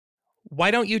Why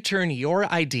don't you turn your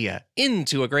idea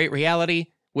into a great reality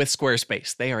with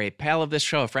Squarespace? They are a pal of this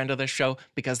show, a friend of this show,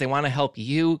 because they want to help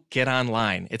you get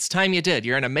online. It's time you did.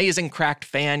 You're an amazing Cracked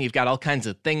fan. You've got all kinds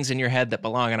of things in your head that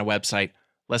belong on a website.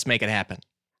 Let's make it happen.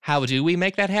 How do we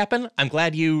make that happen? I'm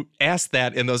glad you asked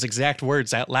that in those exact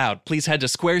words out loud. Please head to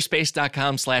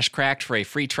squarespace.com/cracked for a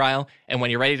free trial. And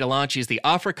when you're ready to launch, use the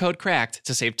offer code CRACKED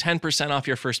to save 10% off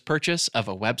your first purchase of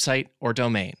a website or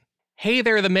domain. Hey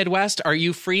there, the Midwest. Are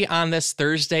you free on this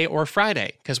Thursday or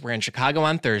Friday? Because we're in Chicago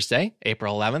on Thursday,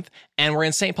 April 11th, and we're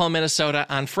in St. Paul, Minnesota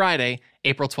on Friday,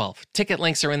 April 12th. Ticket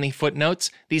links are in the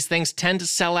footnotes. These things tend to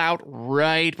sell out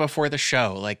right before the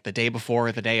show, like the day before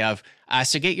or the day of.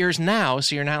 So get yours now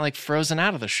so you're not like frozen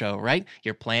out of the show, right?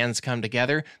 Your plans come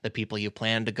together. The people you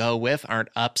plan to go with aren't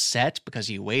upset because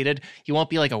you waited. You won't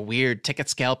be like a weird ticket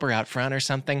scalper out front or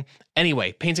something.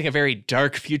 Anyway, painting a very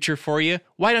dark future for you.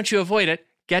 Why don't you avoid it?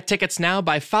 Get tickets now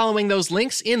by following those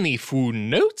links in the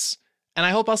footnotes, and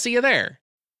I hope I'll see you there.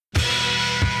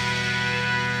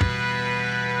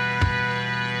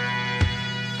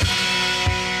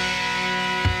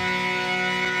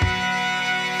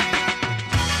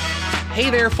 Hey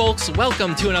there, folks.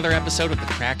 Welcome to another episode of the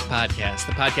Cracked Podcast.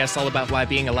 The podcast all about why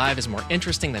being alive is more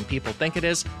interesting than people think it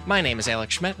is. My name is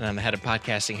Alex Schmidt, and I'm the head of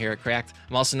podcasting here at Cracked.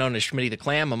 I'm also known as Schmitty the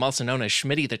Clam. I'm also known as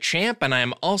Schmitty the Champ, and I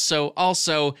am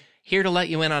also here to let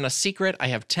you in on a secret I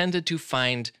have tended to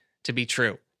find to be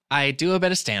true. I do a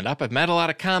bit of stand-up, I've met a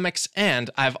lot of comics, and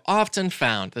I've often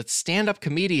found that stand-up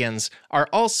comedians are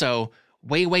also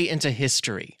way into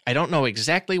history. I don't know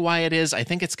exactly why it is. I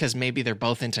think it's because maybe they're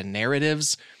both into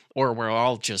narratives, or we're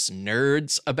all just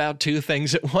nerds about two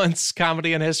things at once,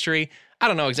 comedy and history. I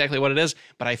don't know exactly what it is,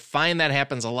 but I find that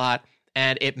happens a lot,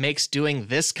 and it makes doing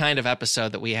this kind of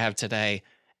episode that we have today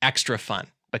extra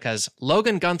fun. Because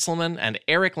Logan Gunselman and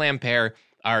Eric Lampaert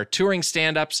are touring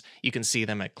stand-ups. You can see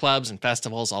them at clubs and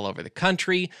festivals all over the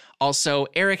country. Also,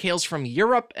 Eric hails from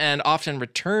Europe and often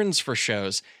returns for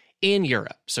shows in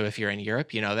Europe. So if you're in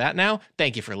Europe, you know that now.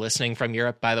 Thank you for listening from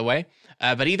Europe, by the way.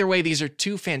 But either way, these are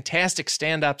two fantastic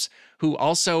stand-ups who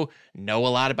also know a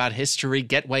lot about history,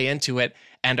 get way into it,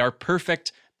 and are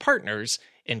perfect partners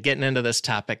in getting into this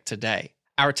topic today.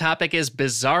 Our topic is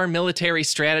bizarre military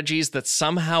strategies that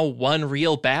somehow won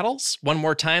real battles. One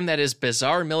more time, that is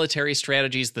bizarre military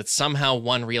strategies that somehow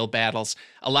won real battles.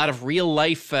 A lot of real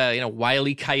life, Wile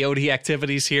E. Coyote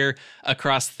activities here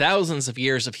across thousands of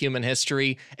years of human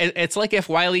history. It's like if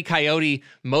Wile E. Coyote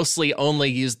mostly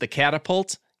only used the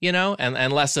catapult,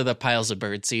 and less of the piles of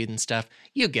birdseed and stuff.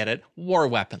 You get it. War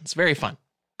weapons. Very fun.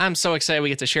 I'm so excited we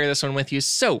get to share this one with you.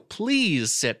 So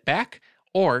please sit back,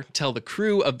 or tell the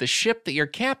crew of the ship that you're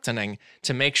captaining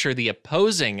to make sure the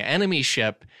opposing enemy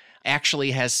ship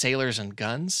actually has sailors and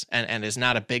guns and is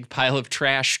not a big pile of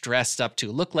trash dressed up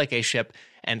to look like a ship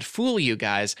and fool you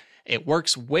guys. It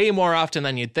works way more often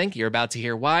than you'd think. You're about to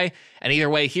hear why. And either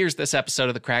way, here's this episode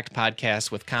of the Cracked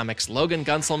Podcast with comics Logan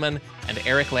Gunselman and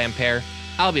Eric Lampaert.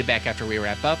 I'll be back after we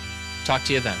wrap up. Talk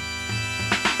to you then.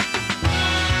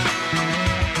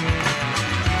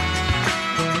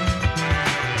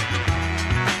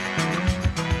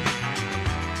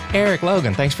 Eric,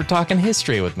 Logan, thanks for talking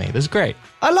history with me. This is great.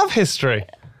 I love history.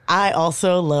 I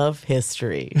also love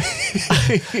history.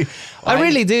 I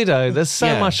really do, though. There's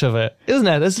so much of it, isn't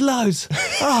there? There's loads.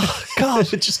 Oh,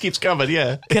 God. It just keeps coming,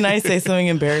 yeah. Can I say something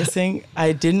embarrassing?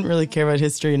 I didn't really care about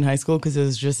history in high school because it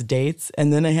was just dates.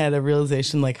 And then I had a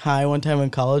realization one time in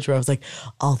college where I was like,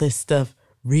 all this stuff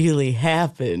really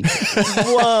happened.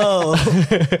 Whoa.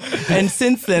 And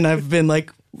since then, I've been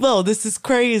like, whoa, this is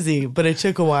crazy. But it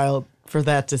took a while for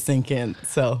that to sink in.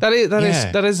 So that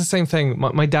is the same thing.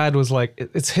 My dad was like,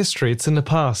 it's history, it's in the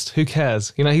past, who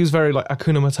cares? He was very like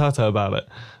Hakuna Matata about it.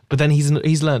 But then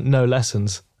he's learned no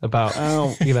lessons about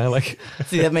see,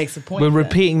 that makes a point. We're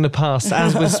repeating the past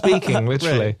as we're speaking,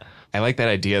 literally. Right. I like that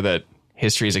idea that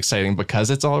history is exciting because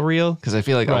it's all real, because I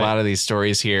feel like a lot of these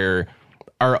stories here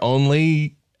are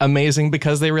only amazing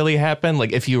because they really happen.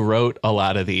 Like if you wrote a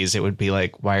lot of these, it would be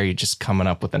like, why are you just coming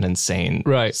up with an insane,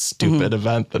 stupid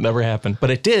event that never happened? But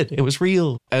it did. It was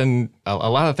real. And a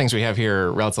lot of things we have here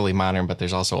are relatively modern, but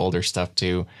there's also older stuff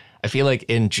too. I feel like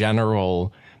in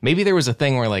general, maybe there was a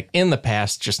thing where like in the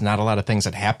past, just not a lot of things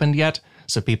had happened yet.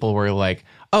 So people were like,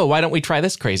 oh, why don't we try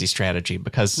this crazy strategy?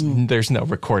 Because there's no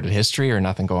recorded history or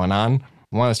nothing going on.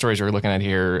 One of the stories we're looking at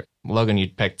here, Logan, you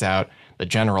picked out the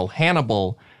General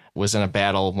Hannibal was in a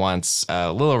battle once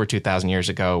a little over 2,000 years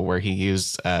ago where he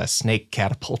used snake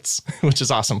catapults, which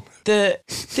is awesome. The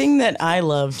thing that I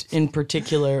loved in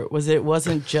particular was it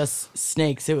wasn't just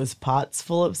snakes. It was pots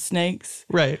full of snakes.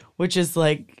 Right. Which is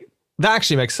like That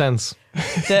actually makes sense.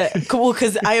 Cool,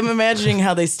 because I am imagining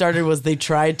how they started was they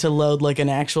tried to load like an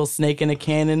actual snake in a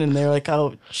cannon, and they're like,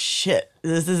 "Oh shit,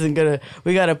 this isn't gonna.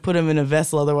 We got to put them in a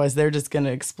vessel, otherwise they're just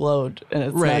gonna explode, and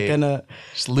it's not gonna."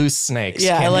 Just loose snakes.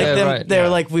 Yeah, I Can't- like them. right, They're yeah.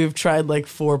 like, we've tried like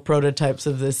 4 prototypes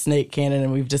of this snake cannon,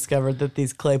 and we've discovered that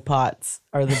these clay pots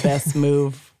are the best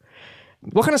move.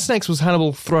 What kind of snakes was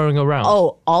Hannibal throwing around?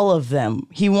 Oh, all of them.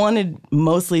 He wanted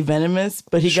mostly venomous,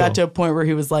 but he Sure. got to a point where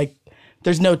he was like,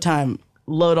 "There's no time.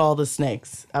 Load all the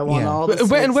snakes. I want Yeah. all the Where-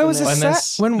 snakes." and where was in there." this And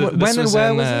set? When and where was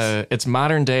this? It's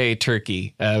modern day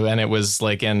Turkey, and it was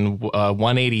like in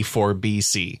 184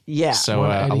 BC. Yeah. So a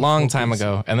 184 long time BC.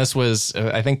 ago. And this was,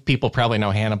 I think people probably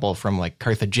know Hannibal from like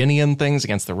Carthaginian things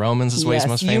against the Romans is what he's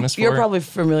most famous for. You're probably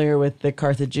familiar with the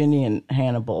Carthaginian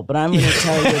Hannibal, but I'm going to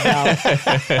tell you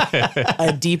about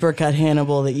a deeper cut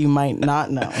Hannibal that you might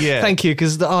not know. yeah. Thank you,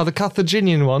 because the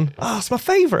Carthaginian one, it's my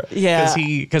favorite. Yeah.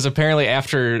 Because apparently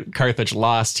after Carthage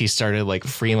lost, he started like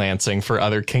freelancing for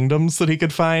other kingdoms that he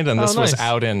could find, and this was nice.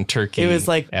 out in Turkey. It was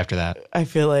like- after that. I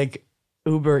feel like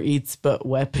Uber Eats but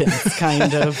weapons,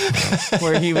 kind of,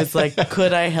 where he was like,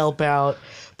 could I help out?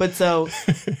 But so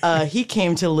he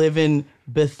came to live in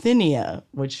Bithynia,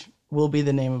 which will be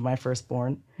the name of my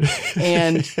firstborn.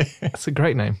 And That's a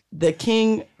great name. the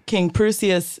King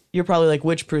Prusius, you're probably like,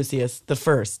 which Prusius? The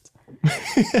first.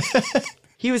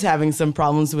 He was having some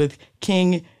problems with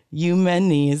King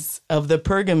Eumenes of the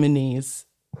Pergamenes.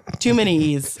 Too many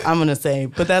E's, I'm going to say,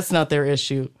 but that's not their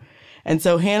issue. And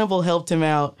so Hannibal helped him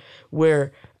out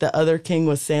where the other king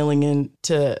was sailing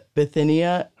into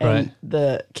Bithynia, and Right.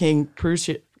 the King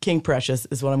Precious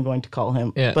is what I'm going to call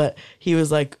him. Yeah. But he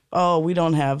was like, "Oh, we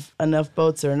don't have enough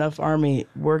boats or enough army.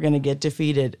 We're going to get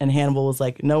defeated." And Hannibal was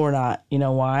like, "No, we're not. You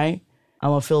know why? I'm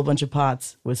going to fill a bunch of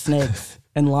pots with snakes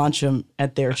and launch them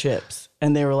at their ships."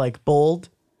 And they were like, "Bold,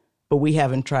 but we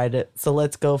haven't tried it. So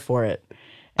let's go for it."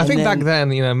 I And think back then,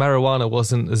 marijuana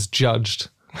wasn't as judged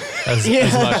as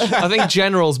much. I think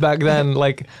generals back then,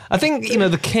 I think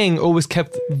the king always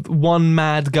kept one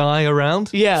mad guy around,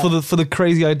 Yeah. for the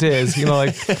crazy ideas, And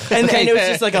it was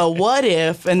just like a what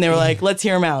if, and they were like, let's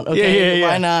hear him out. Okay, Yeah.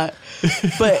 why not?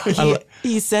 But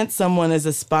he sent someone as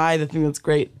a spy, the thing that's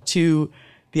great, to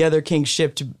the other king's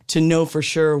ship to know for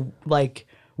sure, like,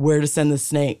 where to send the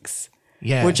snakes.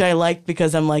 Yeah. Which I liked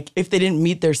because I'm like, if they didn't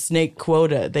meet their snake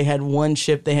quota, they had one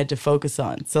ship they had to focus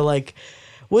on. So, like,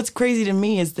 what's crazy to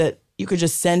me is that you could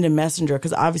just send a messenger,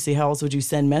 because obviously how else would you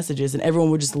send messages, and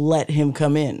everyone would just let him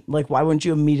come in? Like, why wouldn't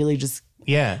you immediately just...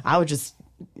 Yeah. I would just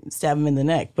stab him in the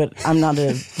neck, but I'm not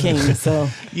a king, so...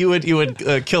 You would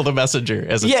kill the messenger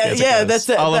as it goes, that's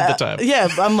it. all of the time. Yeah,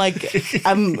 I'm like,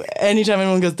 anytime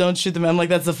anyone goes, don't shoot them, I'm like,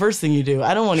 that's the first thing you do.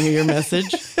 I don't want to hear your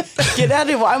message. Get out of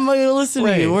here. Why am I going to listen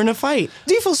to you? We're in a fight.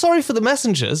 Do you feel sorry for the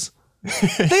messengers?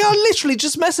 They are literally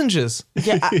just messengers.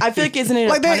 Yeah, I feel like, isn't it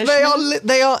Like a punishment?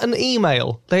 they are an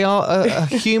email. They are a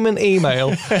human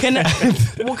email. Can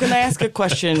I ask a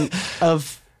question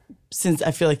of, since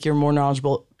I feel like you're more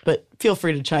knowledgeable, but feel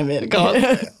free to chime in. Go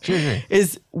on. Sure.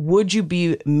 Would you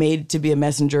be made to be a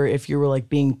messenger if you were like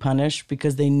being punished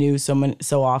because they knew someone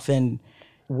so often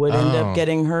would end up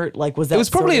getting hurt? Like, was that It was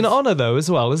probably sort an of- honor though, as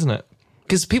well, isn't it?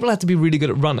 Because people had to be really good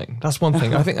at running. That's one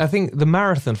thing. I think the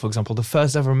marathon, for example, the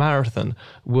first ever marathon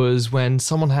was when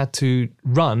someone had to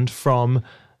run from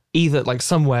either like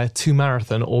somewhere to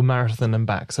marathon or marathon and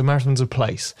back. So marathon's a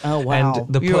place. Oh, wow.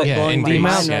 And the You're pla- blowing my my mind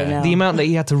mind right now. the amount that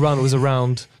he had to run was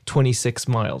around 26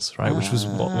 miles, right? Which was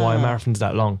why a marathon's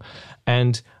that long.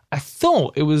 And I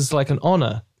thought it was like an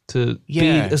honor to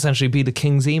essentially be the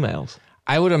king's emails.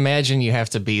 I would imagine you have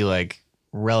to be like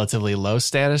relatively low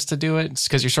status to do it,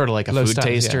 because you're sort of like a Low food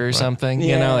status, taster yeah, or right. something. You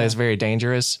Yeah. know, it's very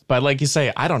dangerous. But like you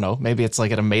say, I don't know. Maybe it's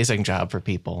like an amazing job for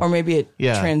people. Or maybe it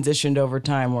Yeah. transitioned over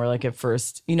time where like at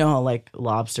first, you know how like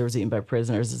lobster was eaten by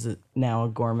prisoners is now a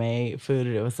gourmet food.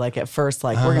 It was like at first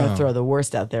like we're going to throw the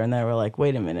worst out there. And then we're like,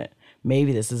 wait a minute,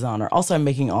 maybe this is honor. Also, I'm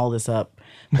making all this up,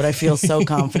 but I feel so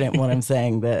confident when I'm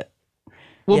saying that.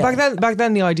 Well, Yeah. back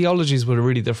then the ideologies were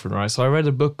really different, right? So I read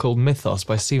a book called Mythos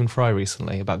by Stephen Fry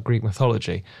recently about Greek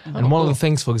mythology. And one of the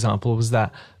things, for example, was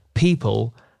that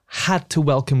people had to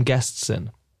welcome guests in,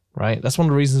 right? That's one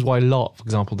of the reasons why Lot, for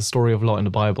example, the story of Lot in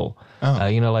the Bible,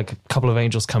 like a couple of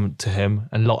angels come to him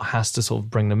and Lot has to sort of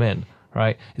bring them in,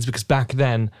 right? It's because back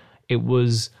then it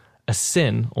was a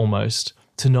sin almost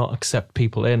to not accept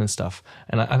people in and stuff.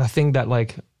 And I think that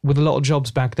like with a lot of jobs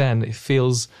back then, it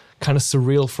feels kind of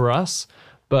surreal for us.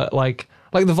 But like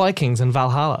the Vikings and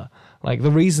Valhalla, like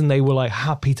the reason they were like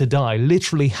happy to die,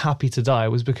 literally happy to die,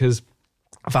 was because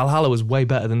Valhalla was way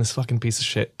better than this fucking piece of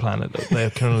shit planet that they're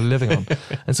currently living on.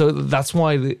 And so that's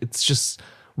why it's just,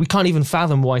 we can't even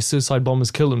fathom why suicide bombers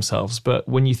kill themselves. But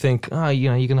when you think, you're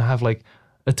going to have like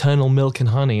eternal milk and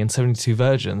honey and 72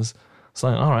 virgins, it's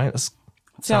like, all right, that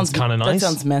sounds kind of nice. That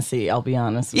sounds messy, I'll be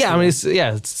honest with you. I mean,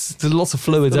 there's lots of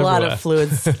fluids everywhere. A lot of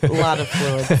fluids.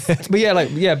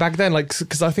 But back then, like,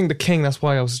 because I think the king, that's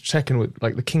why I was checking with,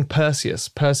 like, the king Perseus.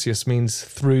 Perseus means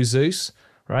through Zeus,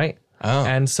 right? Oh.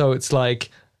 And so it's like,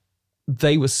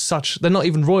 they're not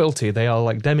even royalty, they are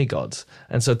like demigods.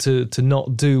 And so to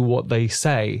not do what they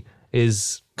say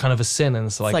is kind of a sin. And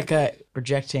it's like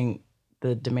projecting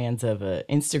the demands of an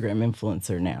Instagram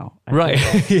influencer now. Right.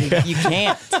 You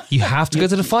can't. You have to go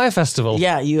to the fire festival.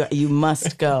 Yeah, you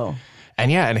must go.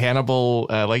 And Hannibal,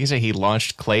 like you say, he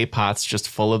launched clay pots just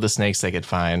full of the snakes they could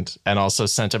find, and also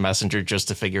sent a messenger just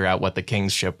to figure out what the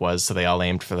king's ship was, so they all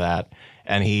aimed for that.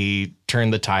 And he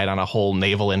turned the tide on a whole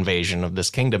naval invasion of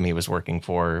this kingdom he was working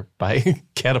for by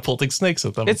catapulting snakes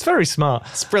at them. It's very smart.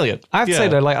 It's brilliant. I have to say,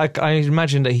 though, like, I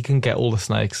imagine that he can get all the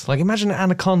snakes. Like, imagine an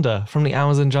anaconda from the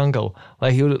Amazon jungle.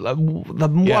 Like, he would,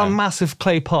 one massive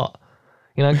clay pot.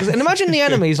 You know, and imagine the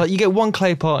enemies, like you get one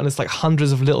clay pot and it's like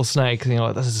hundreds of little snakes and you're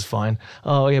like, this is fine.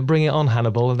 Oh yeah, bring it on,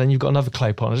 Hannibal. And then you've got another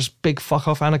clay pot and just big fuck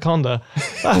off anaconda.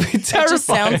 That'd be terrifying. It just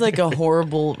sounds like a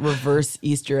horrible reverse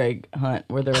Easter egg hunt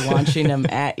where they're launching them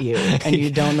at you and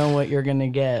you don't know what you're going to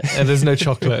get. And there's no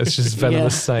chocolate, it's just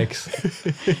venomous snakes.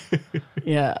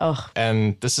 Yeah. Oh.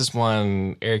 And this is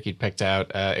one Eric you'd picked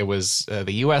out. It was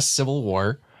the U.S. Civil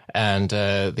War. And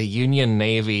the Union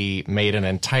Navy made an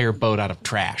entire boat out of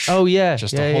trash. Oh, yeah.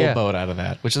 Just a whole boat out of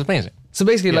that, which is amazing. So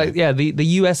basically,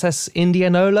 the USS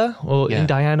Indianola or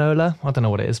Indianola, I don't know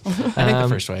what it is. I think the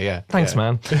first way, yeah. Thanks,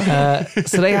 man.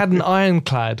 So they had an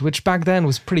ironclad, which back then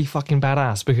was pretty fucking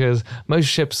badass because most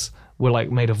ships were like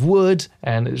made of wood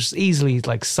and it was easily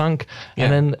like sunk.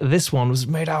 Yeah. And then this one was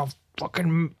made out of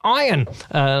fucking iron.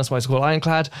 That's why it's called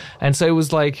ironclad. And so it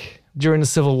was like during the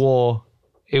Civil War,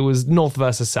 it was North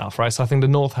versus South, right? So I think the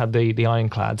North had the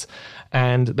ironclads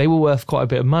and they were worth quite a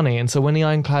bit of money. And so when the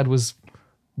ironclad was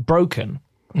broken,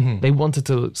 they wanted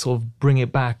to sort of bring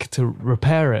it back to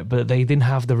repair it, but they didn't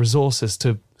have the resources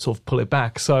to sort of pull it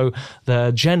back. So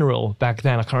the general back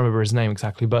then, I can't remember his name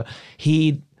exactly, but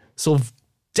he sort of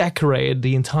decorated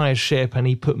the entire ship and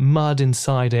he put mud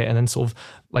inside it and then sort of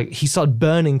like he started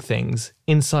burning things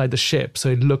inside the ship so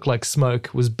it looked like smoke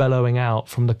was bellowing out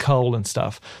from the coal and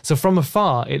stuff. So from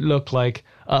afar it looked like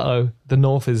the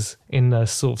North is in the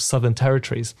sort of southern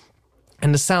territories.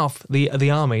 And the South,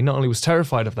 the army not only was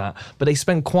terrified of that, but they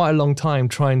spent quite a long time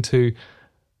trying to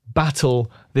battle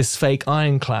this fake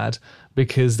ironclad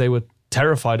because they were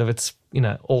terrified of its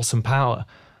awesome power.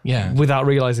 Yeah. Without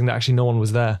realizing that actually no one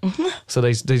was there. So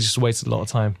they just wasted a lot of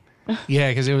time.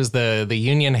 Yeah, because it was the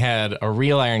Union had a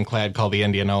real ironclad called the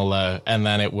Indianola, and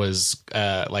then it was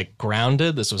like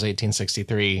grounded. This was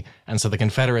 1863, and so the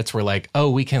Confederates were like, "Oh,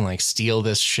 we can like steal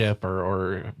this ship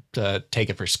or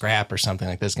take it for scrap or something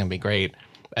like this. Is gonna be great."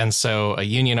 And so a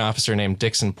Union officer named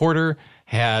Dixon Porter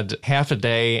had half a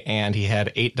day, and he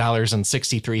had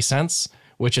 $8.63.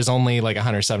 Which is only like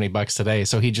 $170 today.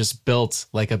 So he just built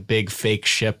like a big fake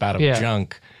ship out of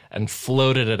junk and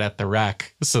floated it at the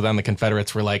wreck. So then the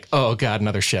Confederates were like, "Oh God,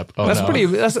 another ship." Oh, that's pretty.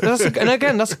 And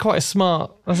again, that's quite a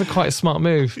smart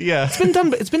move. Yeah,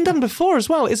 it's been done before as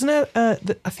well, isn't it?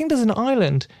 I think there's an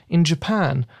island in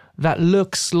Japan that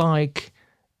looks like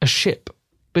a ship,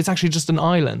 but it's actually just an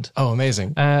island. Oh,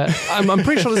 amazing. I'm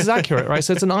pretty sure this is accurate, right?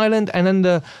 So it's an island, and then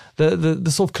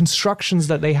the sort of constructions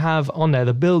that they have on there,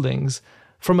 the buildings.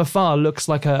 From afar, looks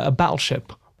like a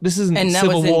battleship. This isn't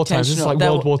Civil War times. This is like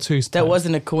World War II stuff. That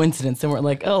wasn't a coincidence. And we're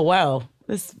like, oh, wow.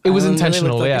 It was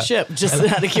intentional, really like a ship. Just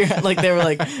out of curiosity. Like, they were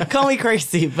like, call me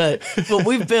crazy, but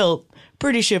we've built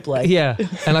pretty ship-like. Yeah.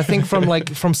 And I think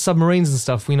from submarines and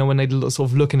stuff, when they sort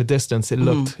of look in the distance, it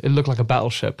looked like a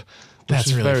battleship.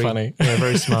 That's really funny. Yeah,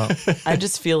 very smart. I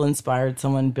just feel inspired.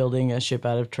 Someone building a ship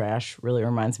out of trash really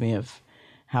reminds me of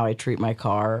how I treat my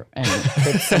car, and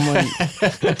if someone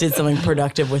did something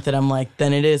productive with it, I'm like,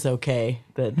 then it is okay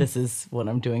that this is what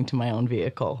I'm doing to my own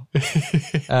vehicle.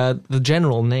 The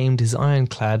general named his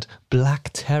ironclad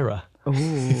Black Terror.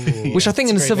 Ooh. Which I think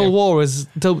in the Civil War was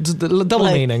double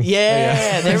meaning.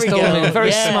 Yeah, there we go. Meaning.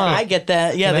 Very smart. I get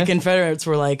that. Yeah, the Confederates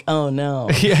were like, oh no.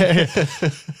 Yeah.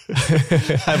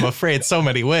 I'm afraid so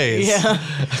many ways. Yeah.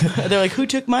 They're like, who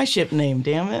took my ship name,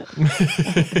 damn it?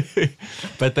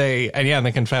 But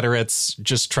the Confederates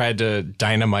just tried to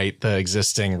dynamite the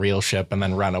existing real ship and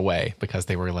then run away because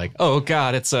they were like, oh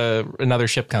God, it's another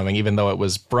ship coming, even though it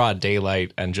was broad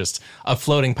daylight and just a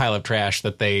floating pile of trash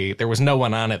that there was no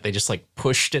one on it. They just like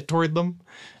pushed it toward them,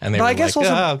 and they But were I guess like,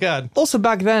 also- "Oh God." Also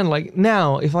back then, like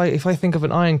now, if I think of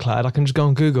an ironclad, I can just go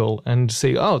on Google and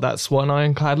see, oh, that's what an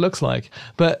ironclad looks like.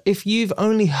 But if you've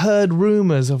only heard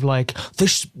rumors of like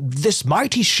this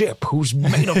mighty ship who's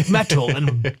made of metal,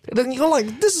 and then you're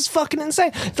like, this is fucking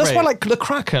insane. That's why Right. like the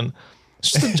Kraken.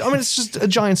 It's just a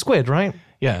giant squid, right?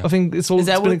 Yeah. I think it's all. Is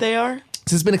that what they are?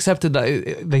 It's been accepted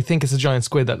that they think it's a giant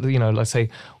squid that, you know, let's say,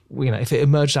 you know, if it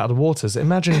emerged out of the waters,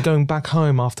 imagine going back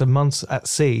home after months at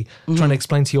sea, trying to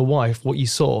explain to your wife what you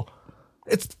saw.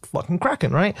 It's fucking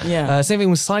Kraken, right? Yeah. Same thing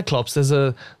with Cyclops. There's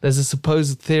a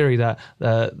supposed theory that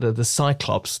the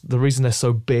Cyclops, the reason they're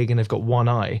so big and they've got one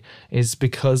eye is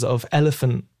because of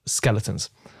elephant skeletons.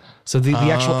 So the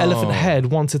actual elephant head,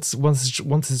 once it's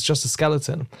just a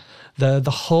skeleton, the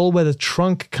hole where the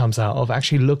trunk comes out of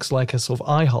actually looks like a sort of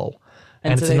eye hole.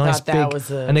 And so it's a they nice thought that big,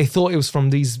 was a- and they thought it was from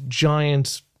these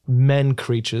giant men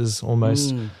creatures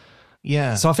almost.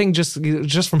 Yeah. So I think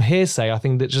just from hearsay, I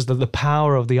think that just the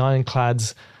power of the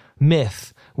ironclads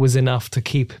myth was enough to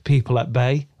keep people at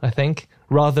bay, I think,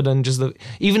 rather than just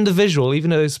even the visual, even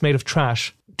though it's made of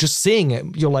trash, just seeing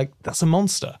it, you're like, that's a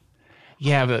monster.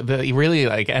 Yeah, but really,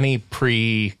 like any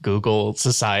pre-Google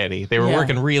society, they were Yeah.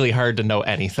 working really hard to know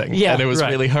anything. Yeah, and it was right.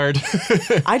 really hard.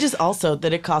 I just also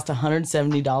that it cost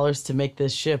 $170 to make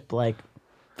this ship, like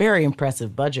very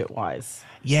impressive budget wise.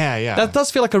 yeah. That does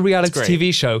feel like a reality That's great.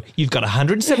 TV show. You've got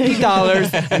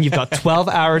 $170 and you've got 12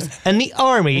 hours and the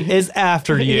army is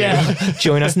after you. Yeah.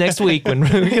 Join us next week when,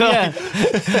 you know. Yeah,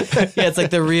 yeah, it's like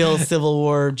the real Civil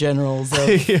War generals of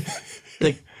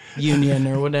the Union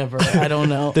or whatever. I don't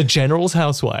know. The General's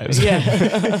Housewives. Yeah,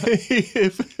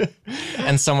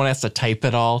 And someone has to type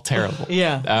it all. Terrible.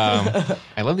 yeah.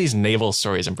 I love these naval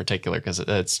stories in particular because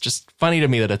it's just funny to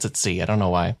me that it's at sea. I don't know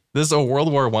why. This is a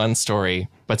World War I story,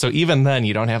 but so even then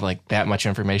you don't have like that much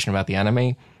information about the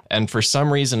enemy. And for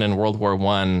some reason in World War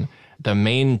I, the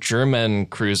main German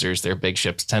cruisers, their big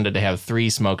ships, tended to have 3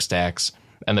 smokestacks,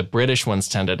 and the British ones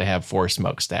tended to have 4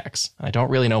 smokestacks. I don't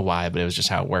really know why, but it was just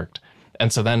how it worked.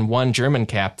 And so then one German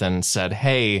captain said,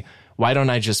 hey, why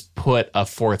don't I just put a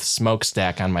 4th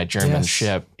smokestack on my German Yes.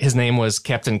 ship? His name was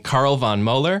Captain Karl von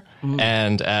Moeller,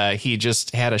 and he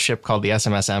just had a ship called the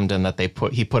SMS Emden that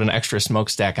he put an extra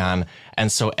smokestack on,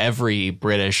 and so every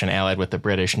British and allied with the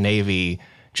British Navy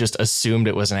just assumed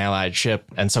it was an allied ship,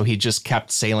 and so he just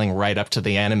kept sailing right up to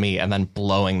the enemy and then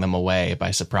blowing them away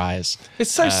by surprise.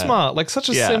 It's so smart, like such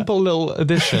a yeah. simple little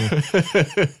addition.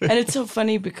 And it's so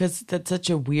funny because that's such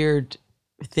a weird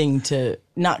thing to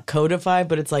not codify,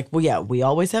 but it's like, well, yeah, we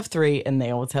always have 3 and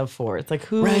they always have 4. It's like,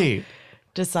 who Right.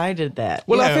 decided that?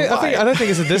 Well, Yeah, I don't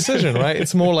think it's a decision, right?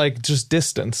 It's more like just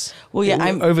distance. Well, yeah,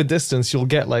 I'm- over distance, you'll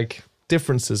get like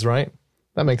differences, right?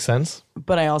 That makes sense.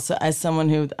 But I also, as someone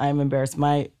who I'm embarrassed,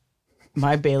 my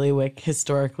bailiwick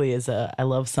historically is I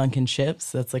love sunken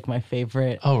ships. That's like my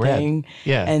favorite Oh, rad. thing.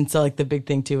 Yeah. And so like the big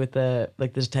thing too with the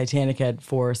Titanic had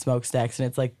 4 smokestacks, and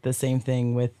it's like the same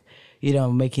thing with, you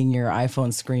know, making your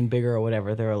iPhone screen bigger or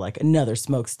whatever. They were like another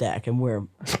smokestack, and we're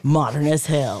modern as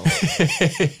hell,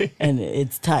 and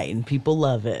it's tight, and people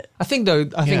love it. I think though,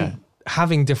 Yeah. think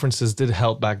having differences did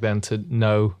help back then to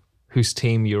know whose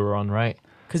team you were on, right?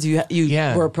 Because you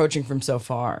Yeah. were approaching from so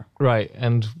far. Right,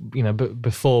 and you know, but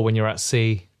before when you're at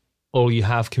sea, all you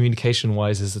have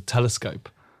communication-wise is a telescope.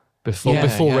 Before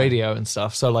Yeah. radio and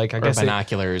stuff. So like, I Or guess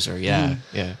binoculars, or yeah.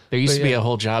 There used to be a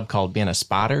whole job called being a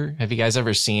spotter. Have you guys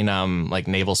ever seen like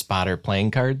naval spotter playing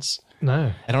cards?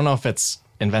 no. I don't know if it's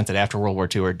invented after World War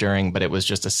II or during, but it was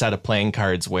just a set of playing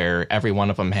cards where every one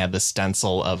of them had the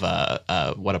stencil of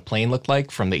what a plane looked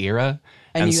like from the era.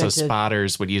 And And you so had to-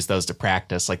 spotters would use those to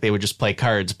practice. Like they would just play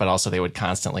cards, but also they would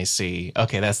constantly see,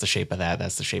 okay, that's the shape of that.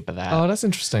 That's the shape of that. Oh, that's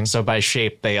interesting. So by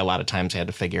shape, they a lot of times had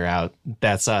to figure out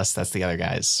that's us, that's the other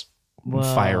guys.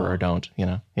 Fire or don't, you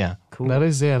know? Yeah. That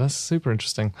is, that's super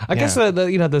interesting. I guess Yeah.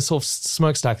 the sort of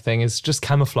smokestack thing is just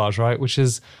camouflage, right? Which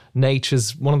is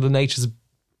one of nature's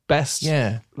best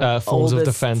Yeah. forms of oldest-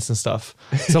 defense and stuff.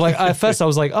 So like at first I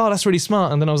was like, oh, that's really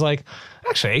smart, and then I was like,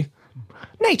 actually,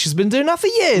 nature's been doing that for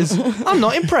years. I'm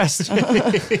not impressed.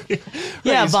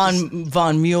 Yeah,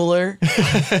 Von Mueller.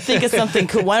 Think of something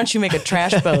cool. Why don't you make a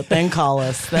trash boat? Then call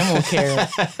us. Then we'll care.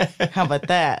 How about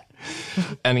that?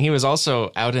 And he was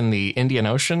also out in the Indian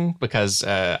Ocean because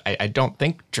I don't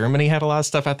think Germany had a lot of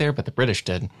stuff out there, but the British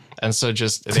did. And so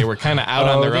they were kind of out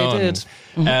on their own. Did.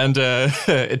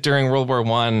 And during World War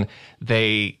I,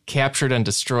 they captured and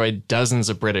destroyed dozens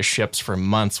of British ships for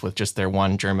months with just their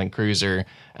one German cruiser.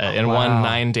 In one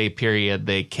 9-day period,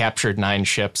 they captured 9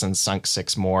 ships and sunk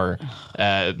 6 more.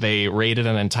 They raided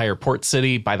an entire port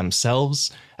city by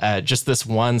themselves. Just this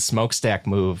one smokestack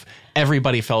move.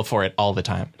 Everybody fell for it all the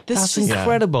time. That's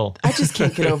incredible. I just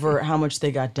can't get over how much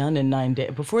they got done in 9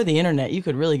 days. Before the internet, you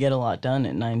could really get a lot done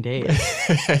in 9 days.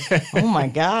 Oh my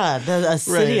God. A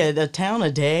city, a town a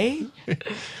day?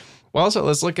 Well, also,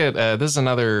 let's look at, this is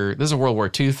a World War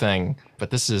II thing, but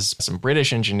this is some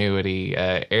British ingenuity.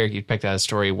 Eric, you picked out a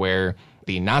story where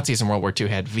the Nazis in World War II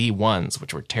had V1s,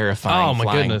 which were terrifying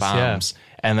flying bombs. Yeah.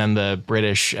 And then the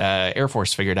British Air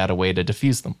Force figured out a way to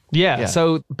defuse them. Yeah,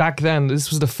 so back then, this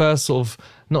was the first sort of,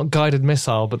 not guided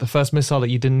missile, but the first missile that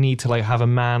you didn't need to like have a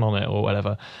man on it or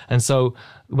whatever. And so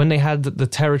when they had the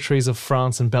territories of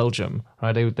France and Belgium,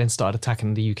 right, they then started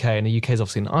attacking the UK. And the UK is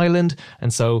obviously an island.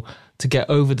 And so to get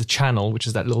over the channel, which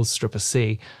is that little strip of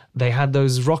sea, they had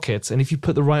those rockets. And if you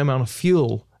put the right amount of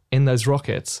fuel in those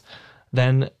rockets,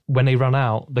 then when they run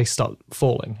out, they start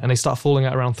falling. And they start falling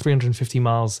at around 350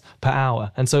 miles per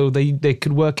hour. And so they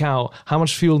could work out how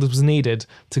much fuel was needed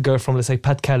to go from, let's say,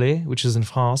 Pas-de-Calais, which is in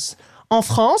France,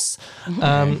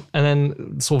 and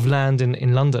then sort of land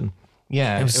in London.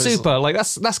 Yeah. It was super. Like,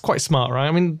 that's quite smart, right?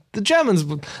 I mean,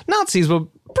 the Nazis were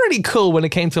pretty cool when it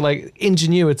came to like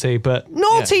ingenuity, but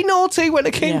naughty when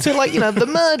it came to like, the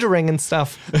murdering and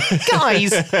stuff. Guys.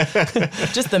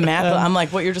 Just the math. I'm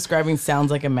like, what you're describing sounds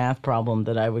like a math problem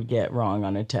that I would get wrong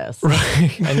on a test.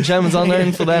 Right. And Germans are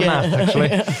known for their math, actually.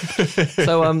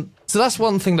 So that's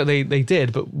one thing that they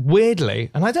did, but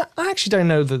weirdly, and I actually don't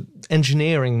know the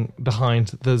engineering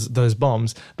behind those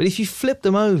bombs, but if you flip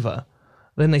them over,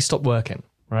 then they stop working.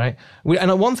 Right.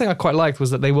 And one thing I quite liked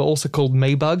was that they were also called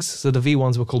Maybugs. So the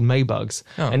V1s were called Maybugs.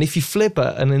 Oh. And if you flip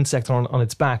an insect on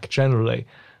its back, generally,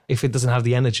 if it doesn't have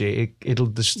the energy, it'll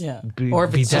just be or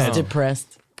if it's dead. just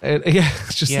depressed.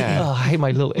 It's just I hate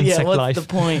my little insect what's life. The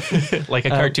point? Like a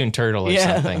cartoon turtle or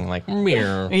something. Like,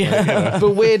 meow. But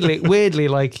weirdly,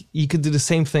 like you could do the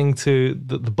same thing to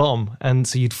the bomb, and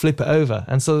so you'd flip it over.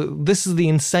 And so this is the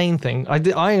insane thing. I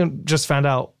just found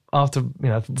out after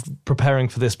preparing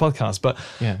for this podcast, but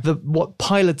what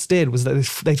pilots did was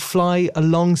that they'd fly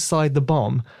alongside the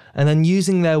bomb, and then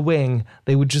using their wing,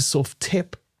 they would just sort of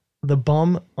tip the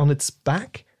bomb on its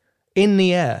back in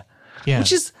the air. Yeah,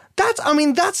 which is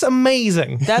that's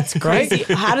amazing. That's crazy.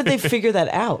 Right? How did they figure that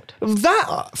out?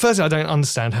 Firstly, I don't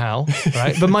understand how.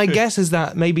 Right, but my guess is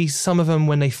that maybe some of them,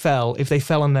 when they fell, if they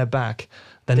fell on their back,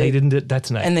 then they didn't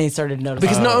detonate, and they started noticing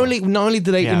because not only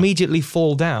did they immediately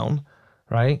fall down.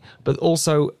 Right, but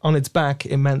also on its back,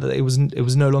 it meant that it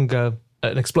was no longer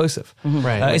an explosive. Mm-hmm.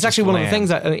 Right, it's actually one of the things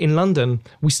that in London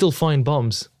we still find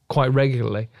bombs quite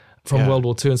regularly from World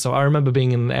War II, and so I remember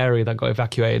being in an area that got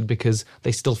evacuated because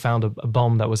they still found a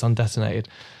bomb that was undetonated,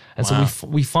 and so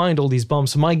we find all these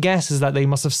bombs. So my guess is that they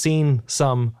must have seen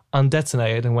some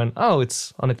undetonated and went, "Oh,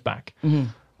 it's on its back." Mm-hmm.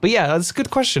 But yeah, that's a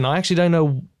good question. I actually don't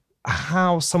know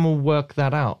how someone worked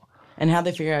that out. And how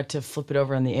they figure out to flip it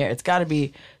over in the air. It's got to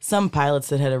be some pilots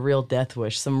that had a real death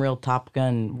wish, some real Top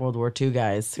Gun World War II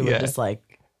guys who were just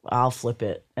like, I'll flip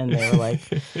it. And they were like,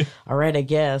 all right, I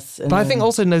guess. And but I think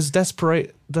also in those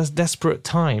desperate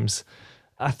times,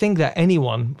 I think that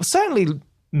anyone, certainly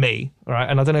me, right?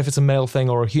 And I don't know if it's a male thing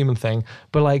or a human thing,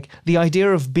 but like the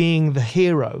idea of being the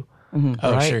hero,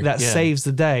 right? That saves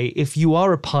the day. If you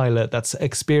are a pilot that's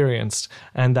experienced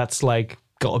and that's like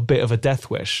got a bit of a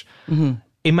death wish,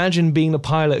 imagine being the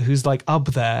pilot who's like up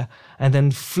there and then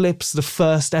flips the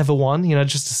first ever one,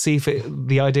 just to see if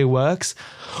the idea works.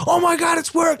 Oh my God,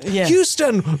 it's worked! Yeah.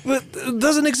 Houston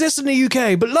doesn't exist in the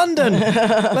UK, but London,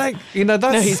 that's.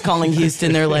 No, he's calling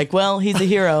Houston. They're like, well, he's a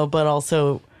hero, but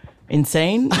also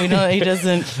insane. He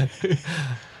doesn't. So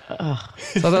I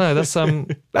don't know.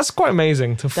 That's quite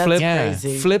amazing to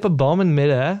flip a bomb in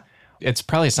midair. It's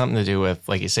probably something to do with,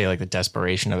 like you say, like the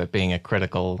desperation of it being a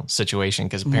critical situation,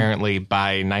 because apparently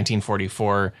by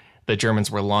 1944, the Germans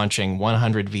were launching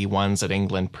 100 V1s at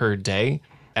England per day.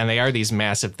 And they are these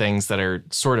massive things that are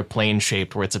sort of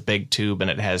plane-shaped, where it's a big tube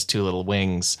and it has 2 little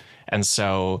wings. And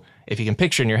so if you can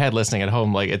picture in your head listening at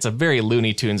home, like it's a very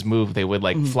Looney Tunes move. They would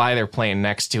like fly their plane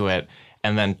next to it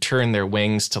and then turn their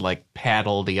wings to like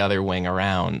paddle the other wing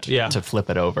around to flip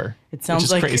it over. It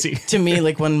sounds like crazy to me,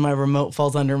 like when my remote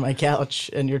falls under my couch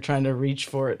and you're trying to reach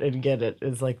for it and get it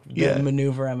is like the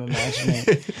maneuver I'm imagining.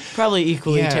 Probably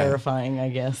equally terrifying, I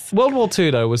guess. World War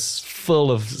II, though, was full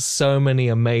of so many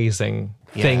amazing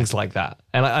things like that.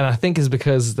 And I think it's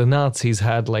because the Nazis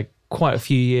had like quite a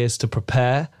few years to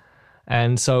prepare.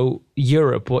 And so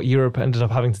what Europe ended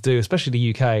up having to do, especially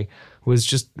the UK,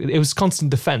 it was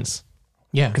constant defense.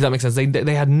 Yeah. Because that makes sense.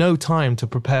 They had no time to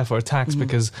prepare for attacks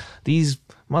because these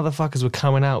motherfuckers were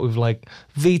coming out with like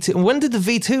V2. When did the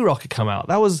V2 rocket come out?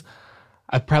 That was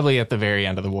probably at the very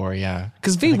end of the war, yeah.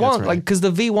 because V1, because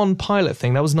the V1 pilot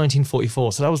thing, that was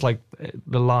 1944. So that was like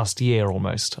the last year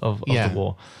almost of the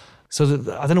war. So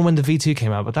I don't know when the V2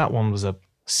 came out, but that one was a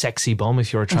sexy bomb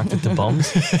if you're attracted to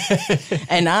bombs.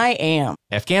 And I am.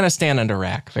 Afghanistan and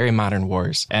Iraq, very modern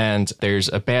wars. And there's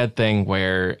a bad thing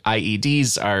where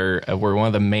IEDs were one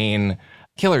of the main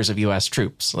killers of U.S.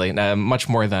 troops, like much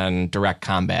more than direct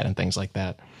combat and things like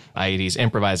that. IEDs,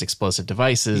 improvised explosive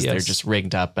devices. Yes. They're just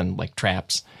rigged up and like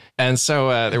traps. And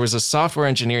so there was a software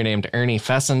engineer named Ernie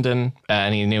Fessenden,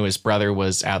 and he knew his brother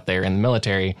was out there in the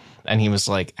military. And he was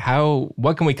like,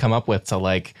 what can we come up with to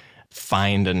like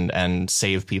find and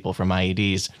save people from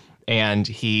IEDs? And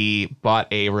he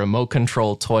bought a remote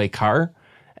control toy car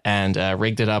and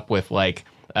rigged it up with like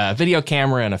a video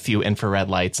camera and a few infrared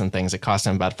lights and things. It cost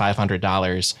him about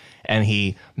 $500. And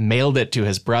he mailed it to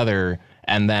his brother.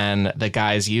 And then the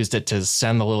guys used it to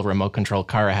send the little remote control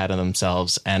car ahead of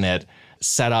themselves. And it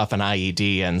set off an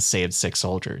IED and saved 6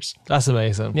 soldiers. That's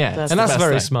amazing. Yeah. That's and the that's best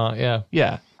very thing. smart. Yeah.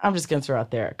 Yeah. I'm just going to throw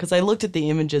out there because I looked at the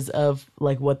images of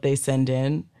like what they send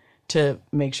in to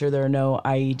make sure there are no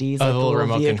IEDs, like the little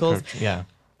remote vehicles. control. Yeah.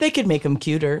 They could make them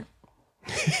cuter.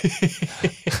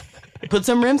 Put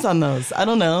some rims on those. I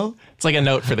don't know. It's like a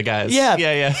note for the guys. Yeah.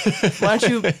 Yeah. Why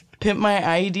don't you pimp my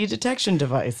IED detection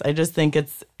device? I just think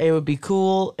it would be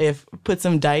cool if put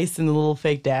some dice in the little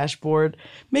fake dashboard.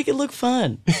 Make it look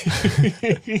fun.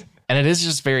 And it is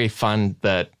just very fun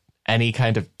that any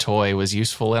kind of toy was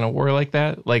useful in a war like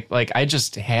that. Like I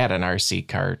just had an RC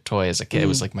car toy as a kid. It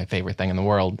was like my favorite thing in the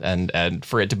world. And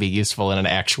for it to be useful in an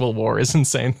actual war is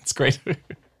insane. It's great.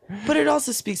 But it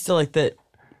also speaks to like that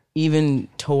even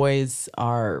toys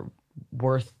are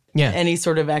worth any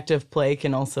sort of active play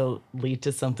can also lead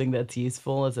to something that's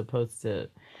useful as opposed to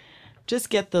just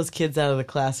get those kids out of the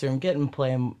classroom, get them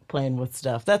playing with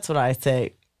stuff. That's what I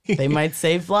say. They might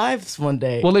save lives one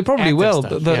day. Well, they probably Active will.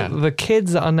 stuff, The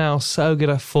kids that are now so good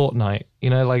at Fortnite, you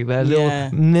know, like their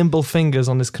little nimble fingers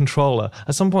on this controller.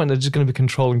 At some point, they're just going to be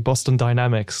controlling Boston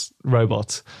Dynamics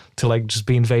robots to like just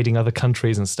be invading other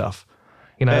countries and stuff.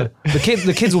 You know, the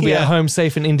kids will be at home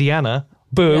safe in Indiana.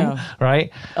 Boom, right?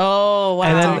 Oh, wow.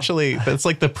 And then, That's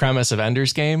like the premise of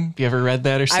Ender's Game. Have you ever read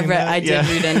that or seen that? I did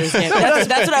read Ender's Game. That's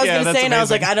what I was going to say, and I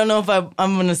was like, I don't know if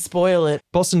I'm going to spoil it.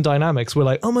 Boston Dynamics were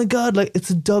like, oh my God, like it's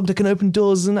a dog that can open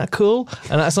doors. Isn't that cool?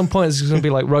 And at some point, it's going to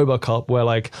be like RoboCop, where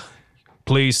like,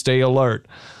 please stay alert.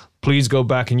 Please go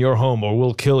back in your home or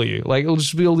we'll kill you. Like, it'll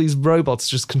just be all these robots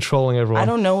just controlling everyone. I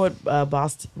don't know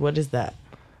what is that?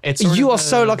 You are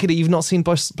so lucky that you've not seen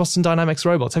Boston Dynamics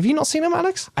robots. Have you not seen them,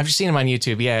 Alex? I've just seen them on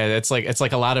YouTube. Yeah, it's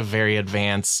like a lot of very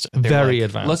advanced.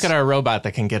 Advanced. Look at our robot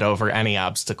that can get over any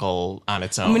obstacle on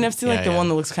its own. I mean, I've seen the one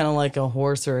that looks kind of like a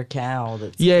horse or a cow. I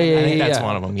think that's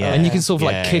one of them. Yeah, and you can sort of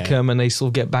like kick them, and they sort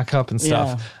of get back up and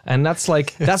stuff. Yeah. And that's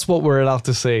that's what we're allowed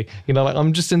to see. You know, like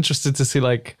I'm just interested to see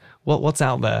like what's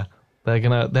out there.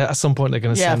 At some point they're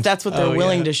gonna if send. that's what they're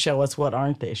willing to show us, what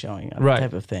aren't they showing us? Right.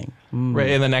 Type of thing. Right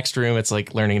in the next room, it's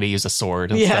like learning to use a sword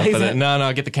and Yeah, stuff. exactly. But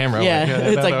no, get the camera. Yeah, over.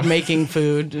 it's like making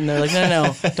food, and they're like,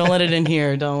 no, don't let it in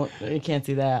here. You can't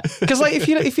see that. Because like if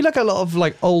you look at a lot of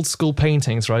like old school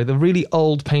paintings, right, the really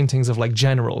old paintings of like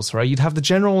generals, right, you'd have the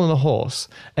general on a horse,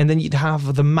 and then you'd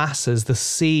have the masses, the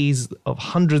seas of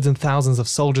hundreds and thousands of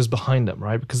soldiers behind them,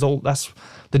 right? Because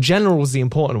the general was the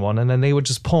important one, and then they were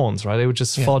just pawns, right? They were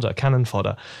just fodder, cannon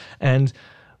fodder. And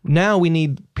now we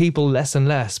need people less and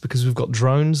less because we've got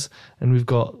drones and we've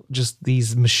got just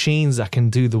these machines that can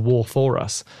do the war for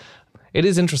us. It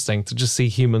is interesting to just see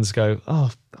humans go,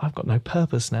 oh, I've got no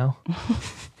purpose now.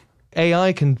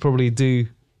 AI can probably do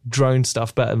drone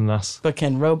stuff better than us. But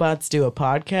can robots do a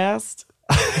podcast?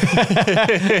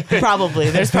 Probably.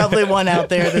 There's probably one out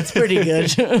there that's pretty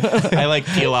good. I like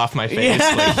peel off my face.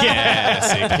 Yeah. Like,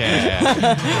 yes, it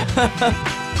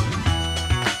can.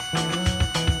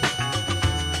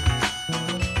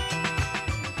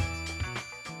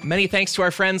 Many thanks to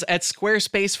our friends at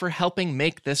Squarespace for helping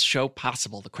make this show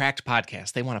possible, the Cracked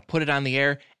Podcast. They want to put it on the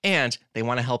air, and they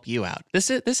want to help you out. This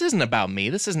isn't about me.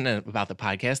 This isn't about the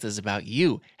podcast. This is about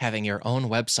you having your own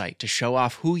website to show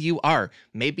off who you are.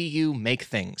 Maybe you make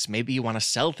things. Maybe you want to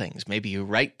sell things. Maybe you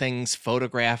write things,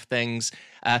 photograph things.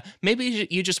 Maybe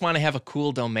you just want to have a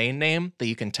cool domain name that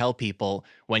you can tell people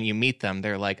when you meet them.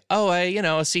 They're like, oh,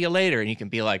 I'll see you later. And you can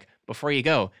be like, before you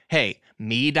go, hey,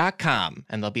 me.com.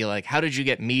 And they'll be like, how did you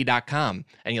get me.com?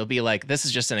 And you'll be like, this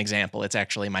is just an example. It's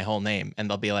actually my whole name. And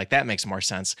they'll be like, that makes more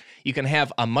sense. You can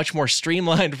have a much more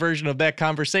streamlined version of that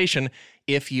conversation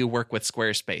if you work with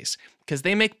Squarespace, because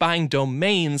they make buying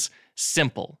domains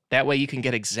simple. That way you can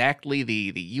get exactly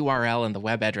the URL and the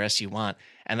web address you want.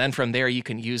 And then from there, you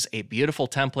can use a beautiful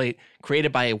template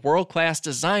created by a world-class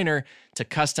designer to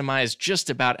customize just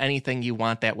about anything you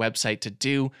want that website to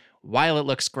do while it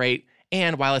looks great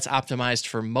and while it's optimized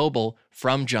for mobile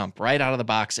from jump. Right out of the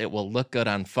box, it will look good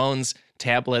on phones,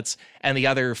 tablets, and the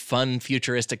other fun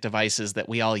futuristic devices that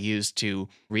we all use to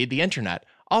read the internet.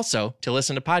 Also, to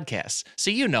listen to podcasts. So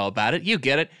you know about it, you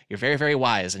get it, you're very, very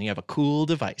wise, and you have a cool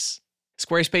device.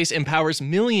 Squarespace empowers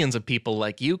millions of people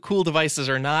like you, cool devices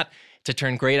or not, to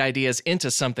turn great ideas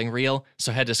into something real.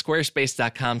 So head to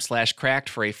squarespace.com/cracked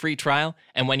for a free trial.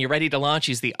 And when you're ready to launch,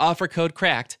 use the offer code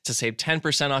CRACKED to save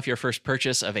 10% off your first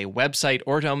purchase of a website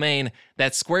or domain.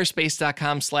 That's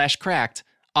squarespace.com/cracked,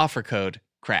 offer code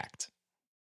CRACKED.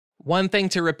 One thing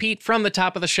to repeat from the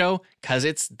top of the show, because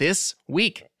it's this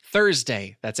week,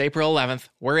 Thursday, that's April 11th,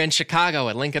 we're in Chicago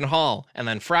at Lincoln Hall. And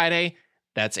then Friday,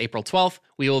 that's April 12th,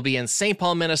 we will be in St.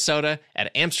 Paul, Minnesota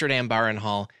at Amsterdam Bar and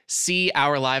Hall. See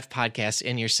our live podcast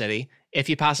in your city if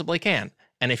you possibly can.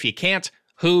 And if you can't,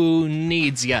 who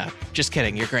needs ya? Just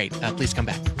kidding, you're great. Please come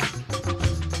back.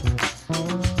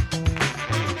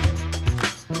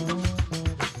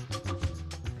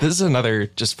 This is another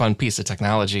just fun piece of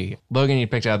technology. Logan, you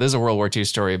picked out, this is a World War II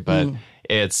story, but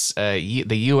it's the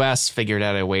U.S. figured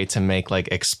out a way to make like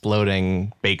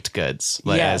exploding baked goods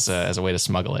as a way to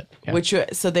smuggle it. Yeah.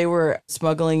 So they were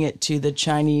smuggling it to the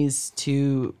Chinese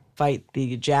to fight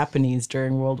the Japanese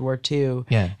during World War II.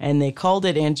 Yeah. And they called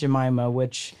it Aunt Jemima,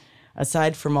 which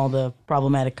aside from all the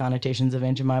problematic connotations of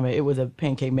Aunt Jemima, it was a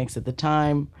pancake mix at the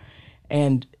time.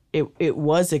 And it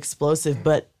was explosive,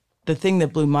 but the thing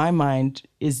that blew my mind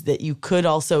is that you could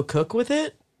also cook with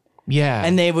it. Yeah.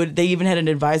 And they even had an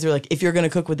advisor, like, if you're going to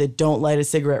cook with it, don't light a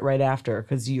cigarette right after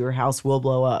because your house will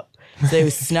blow up. So they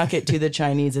snuck it to the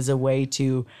Chinese as a way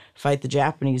to fight the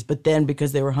Japanese. But then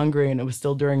because they were hungry and it was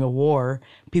still during a war,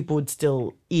 people would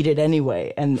still eat it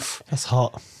anyway. And That's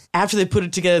hot. after they put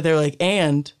it together, they're like,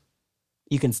 and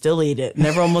you can still eat it. And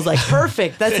everyone was like,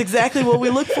 perfect. That's exactly what we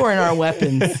look for in our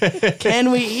weapons.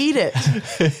 Can we eat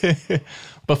it?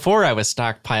 Before I was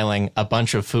stockpiling a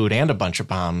bunch of food and a bunch of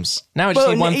bombs. Now I just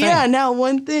need one thing. Yeah, now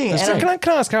one thing. So can I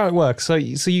ask how it works? So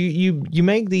you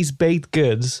make these baked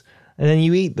goods and then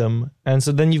you eat them, and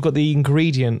so then you've got the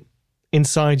ingredient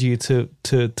inside you to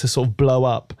sort of blow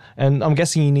up. And I'm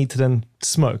guessing you need to then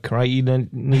smoke, right? You then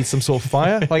need some sort of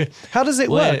fire. Like, how does it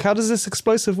work? How does this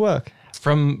explosive work?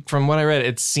 From what I read,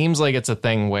 it seems like it's a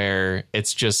thing where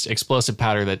it's just explosive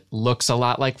powder that looks a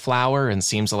lot like flour and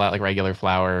seems a lot like regular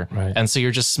flour. Right. And so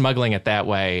you're just smuggling it that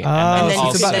way. And then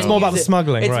it's more about the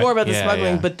smuggling, It's right. more about the Yeah,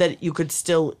 smuggling, yeah. but that you could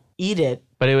still eat it.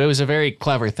 But it was a very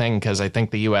clever thing because I think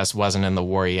the U.S. wasn't in the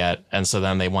war yet. And so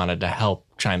then they wanted to help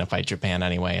China fight Japan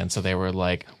anyway. And so they were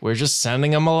like, we're just sending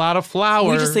them a lot of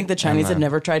flour. We just think the Chinese had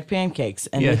never tried pancakes,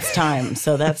 and it's time.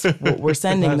 So that's what we're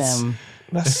sending them.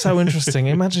 That's so interesting.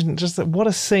 Imagine just what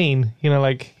a scene.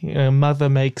 Like mother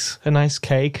makes a nice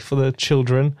cake for the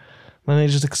children, and they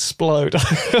just explode.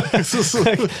 It's just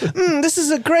like, this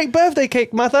is a great birthday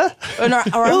cake, mother.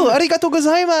 Oh, arigato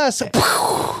gozaimasu.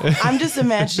 I'm just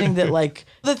imagining that, like,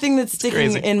 the thing that's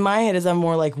sticking in my head is I'm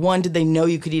more like, one, did they know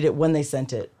you could eat it when they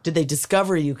sent it? Did they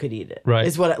discover you could eat it? Right.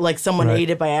 Is what, like, someone ate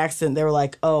it by accident. They were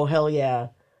like, oh, hell yeah.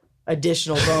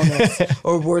 Additional bonus.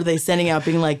 Or were they sending out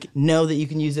being like, know that you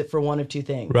can use it for one of two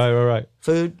things? Right.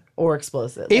 Food or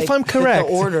explosive. If I'm correct,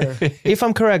 the order. If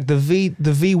I'm correct, the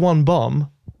V1 bomb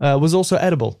was also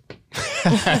edible. So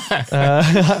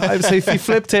if you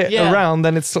flipped it around,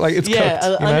 then it's cooked.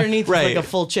 Underneath is like a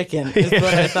full chicken. Is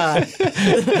what I thought.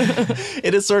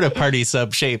 It is sort of party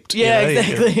sub shaped. Yeah,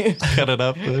 exactly. Cut it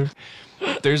up.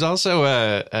 There's also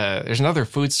there's another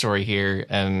food story here,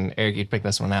 and Eric, you'd pick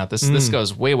this one out. This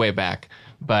goes way back,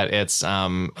 but it's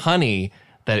honey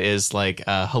that is like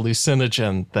a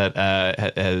hallucinogen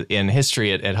that in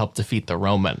history it helped defeat the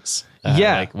Romans.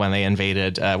 Like when they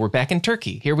invaded. We're back in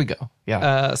Turkey. Here we go.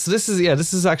 Yeah. So this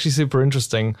is actually super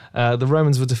interesting. The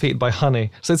Romans were defeated by honey.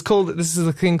 So this is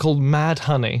a thing called mad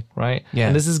honey, right? Yeah.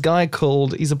 And there's this guy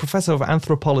he's a professor of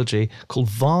anthropology called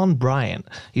Von Bryant.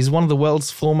 He's one of the world's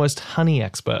foremost honey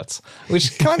experts,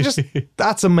 which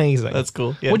that's amazing. That's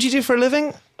cool. Yeah. What do you do for a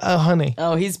living? Honey.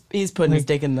 Oh, he's putting his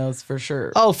dick in those for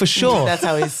sure. Oh, for sure. That's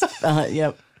how he's,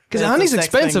 yep. Because honey's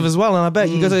expensive as well, and I bet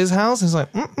you go to his house and it's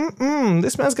like,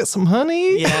 this man's got some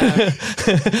honey. Yeah.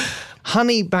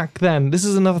 honey back then, this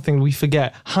is another thing we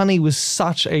forget. Honey was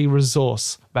such a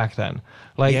resource back then.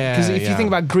 Like, because if you think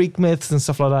about Greek myths and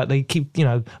stuff like that, they keep,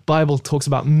 Bible talks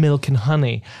about milk and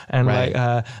honey, and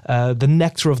the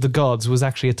nectar of the gods was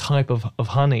actually a type of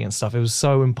honey and stuff. It was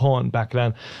so important back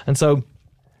then. And so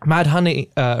mad honey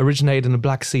originated in the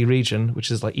Black Sea region, which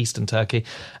is like Eastern Turkey.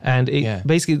 And it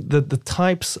basically the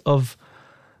types of,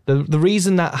 the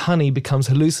reason that honey becomes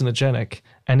hallucinogenic,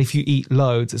 and if you eat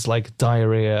loads, it's like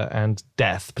diarrhea and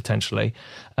death potentially.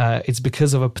 It's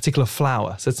because of a particular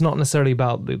flower. So it's not necessarily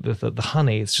about the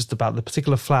honey. It's just about the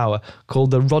particular flower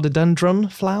called the rhododendron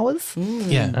flowers.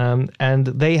 And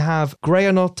they have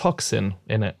grayonotoxin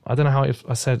in it. I don't know how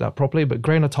I said that properly, but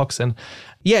grayonotoxin.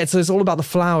 Yeah, so it's all about the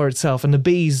flower itself, and the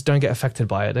bees don't get affected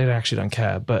by it. They actually don't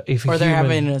care. But if they're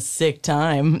having a sick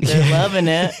time, they're loving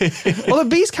it. Well, the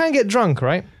bees can get drunk,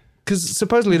 right? Because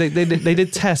supposedly they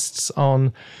did tests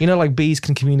on, like bees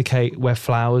can communicate where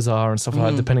flowers are and stuff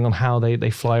like that, depending on how they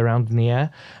fly around in the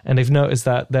air. And they've noticed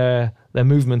that their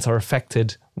movements are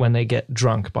affected when they get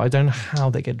drunk. But I don't know how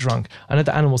they get drunk. I know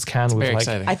the animals can. It's very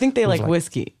exciting. I think they like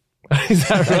whiskey. Is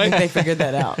that right? I think they figured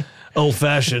that out. Old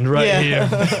fashioned, here.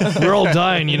 We're all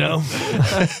dying,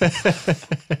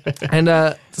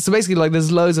 And so basically, like,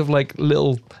 there's loads of like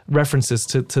little references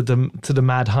to the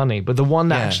mad honey. But the one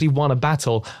that actually won a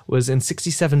battle was in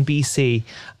 67 BC.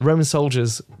 Roman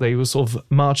soldiers, they were sort of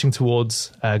marching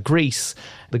towards Greece.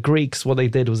 The Greeks, what they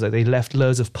did was that they left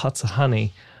loads of pots of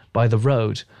honey by the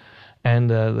road, and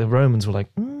the Romans were like,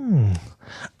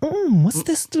 what's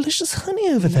this delicious honey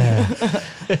over there?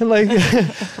 And like,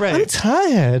 I'm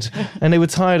tired. And they were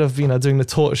tired of, doing the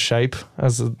tortoise shape.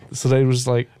 So they was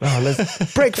like,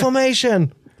 let's break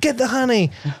formation, get the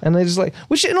honey. And they just like,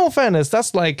 which in all fairness,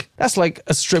 that's like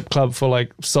a strip club for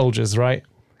like soldiers, right?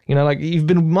 Like you've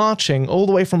been marching all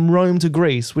the way from Rome to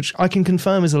Greece, which I can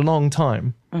confirm is a long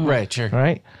time. Right, sure.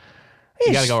 Right?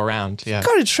 You got to go around. Yeah. You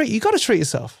got to treat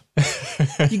yourself.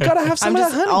 You got to have some of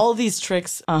that honey. All these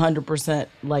tricks, 100%,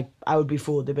 like, I would be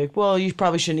fooled. They'd be like, well, you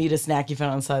probably shouldn't eat a snack you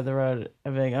found on the side of the road.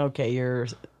 I'd be like, okay, you're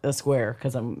a square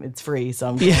because it's free, so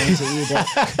I'm going to eat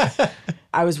it.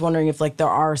 I was wondering if, like, there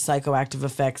are psychoactive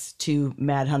effects to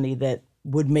mad honey that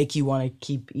would make you want to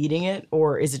keep eating it,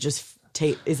 or is it just...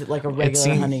 is it like a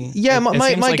regular honey? Yeah,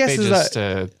 my guess is that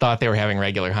they just thought they were having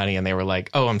regular honey, and they were like,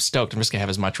 "Oh, I'm stoked! I'm just gonna have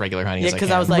as much regular honey as I can."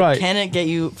 Because I was like, "Can it get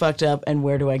you fucked up? And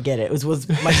where do I get it?" Was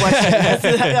my question.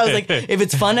 I was like, "If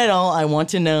it's fun at all, I want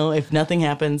to know. If nothing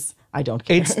happens, I don't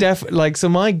care." It's like, so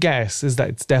my guess is that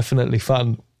it's definitely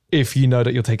fun if you know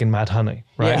that you're taking mad honey,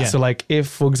 right? Yeah. So like, if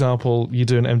for example you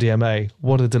do an MDMA,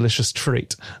 what a delicious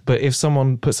treat. But if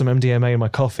someone puts some MDMA in my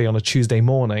coffee on a Tuesday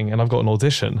morning and I've got an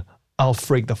audition, I'll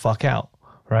freak the fuck out.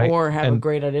 Right? Or have a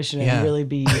great audition and really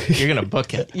be... You're going to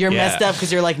book it. You're messed up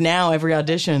because you're like, now every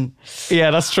audition. Yeah,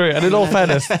 that's true. And in all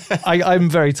fairness, I'm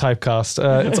very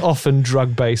typecast. It's often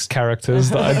drug-based characters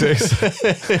that I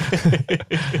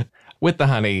do. With the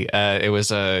honey, it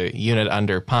was a unit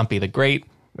under Pompey the Great,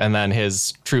 and then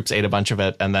his troops ate a bunch of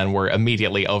it and then were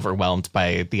immediately overwhelmed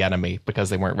by the enemy because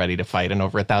they weren't ready to fight, and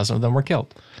over 1,000 of them were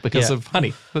killed because of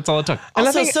honey. That's all it took. And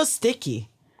also, so sticky.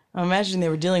 I'm imagining they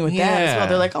were dealing with that as well.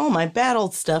 They're like, oh, my battle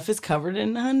stuff is covered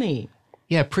in honey.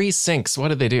 Yeah, pre-sinks. What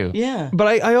did they do? Yeah.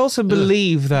 But I also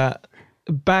believe that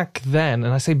back then,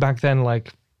 and I say back then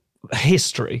like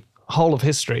history, whole of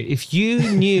history, if you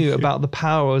knew about the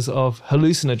powers of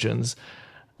hallucinogens,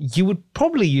 you would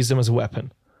probably use them as a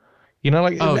weapon. And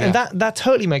that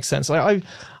totally makes sense. Like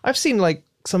I've seen like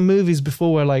some movies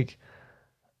before where like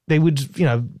they would,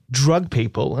 drug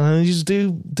people and you just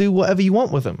do whatever you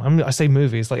want with them. I mean, I say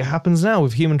movies, like it happens now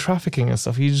with human trafficking and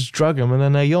stuff. You just drug them and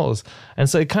then they're yours. And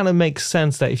so it kind of makes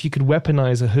sense that if you could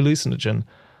weaponize a hallucinogen,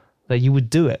 that you would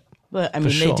do it. But I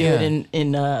mean, they do it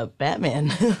in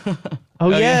Batman. Oh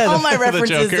yeah, all my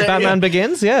references. Batman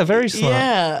Begins. Yeah, very smart.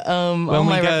 Yeah, all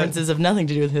my references have nothing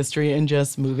to do with history and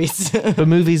just movies. But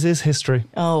movies is history.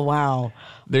 Oh wow.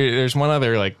 There's one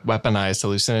other like weaponized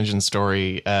hallucinogen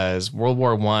story. As World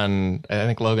War I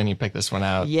think Logan, you picked this one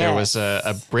out. Yes. There was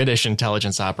a British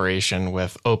intelligence operation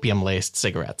with opium-laced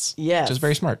cigarettes. Yes. Which is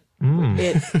very smart.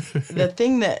 The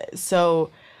thing that,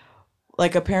 so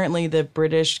like apparently the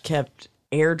British kept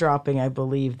airdropping, I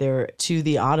believe, there to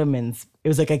the Ottomans. It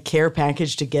was like a care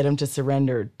package to get them to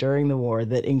surrender during the war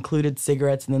that included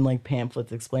cigarettes and then like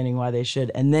pamphlets explaining why they should.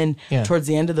 And then towards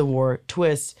the end of the war,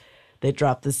 twist, they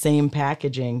dropped the same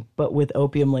packaging, but with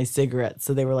opium-laced cigarettes.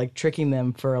 So they were like tricking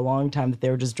them for a long time that they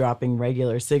were just dropping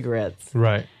regular cigarettes.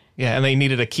 Right. Yeah, and they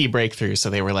needed a key breakthrough, so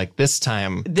they were like, this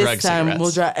time cigarettes.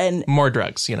 We'll drop and more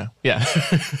drugs, Yeah.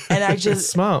 And I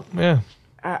just smart, yeah.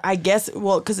 I guess,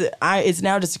 well, because it's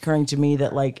now just occurring to me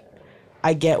that like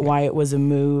I get why it was a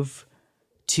move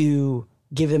to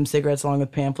give them cigarettes along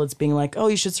with pamphlets, being like, oh,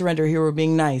 you should surrender. Here, we're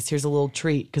being nice. Here's a little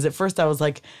treat. Because at first I was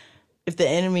like, if the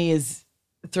enemy is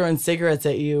throwing cigarettes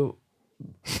at you,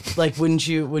 like, wouldn't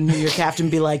your captain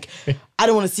be like, I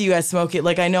don't want to see you guys smoke it.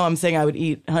 Like, I know I'm saying I would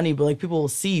eat honey, but like people will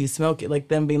see you smoke it. Like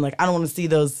them being like, I don't want to see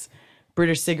those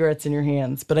British cigarettes in your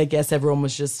hands. But I guess everyone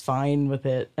was just fine with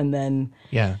it. And then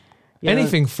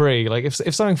anything free. Like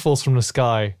if something falls from the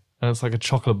sky and it's like a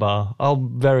chocolate bar, I'll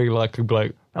very likely be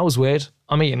like, that was weird.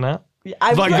 I'm eating that.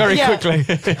 Very quickly.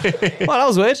 Well, that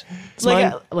was weird. It's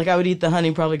I would eat the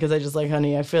honey probably because I just like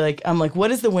honey. I feel like I'm like,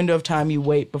 what is the window of time you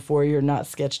wait before you're not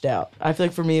sketched out? I feel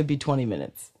like for me it'd be 20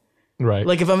 minutes. Right.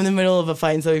 Like if I'm in the middle of a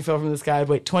fight and somebody fell from the sky, I'd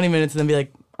wait 20 minutes and then be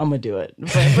like, I'm gonna do it.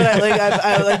 But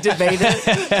I debate it.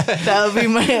 That would be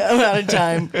my amount of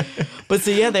time. But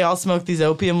so yeah, they all smoked these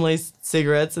opium laced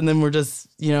cigarettes, and then we're just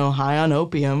high on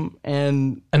opium,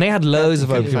 and they had loads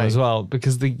of opium as well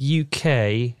because the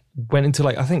UK went into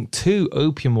I think 2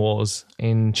 opium wars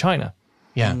in China.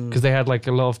 Yeah, because they had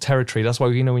a lot of territory. That's why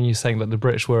when you're saying that the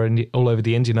British were all over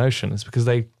the Indian Ocean, it's because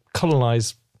they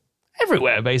colonized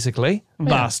everywhere, basically.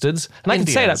 Bastards. And I can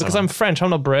say that because I'm French, I'm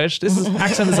not British. This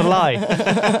accent is a lie.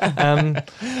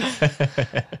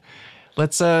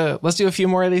 Let's do a few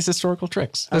more of these historical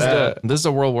tricks. This is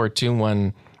a World War II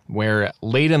one where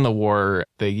late in the war,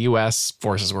 the U.S.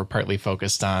 forces were partly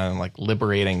focused on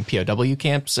liberating POW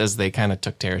camps as they kind of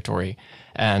took territory.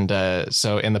 And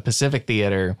so in the Pacific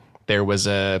Theater, there was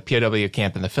a POW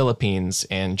camp in the Philippines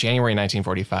in January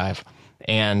 1945.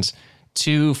 And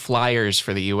 2 flyers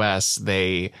for the U.S.,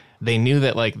 they knew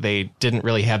that they didn't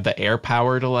really have the air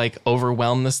power to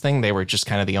overwhelm this thing. They were just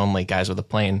kind of the only guys with a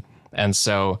plane. And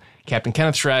so Captain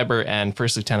Kenneth Schreiber and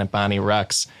First Lieutenant Bonnie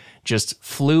Rux just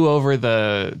flew over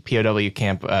the POW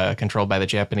camp controlled by the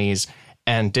Japanese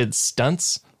and did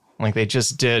stunts. They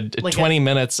just did 20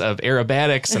 minutes of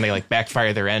aerobatics and they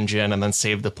backfired their engine and then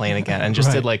saved the plane again and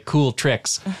just did cool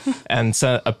tricks. And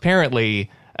so apparently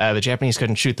the Japanese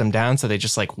couldn't shoot them down, so they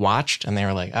just watched and they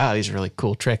were like, these are really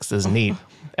cool tricks. This is neat.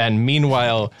 And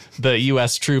meanwhile, the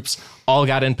U.S. troops all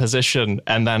got in position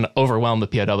and then overwhelmed the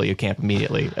POW camp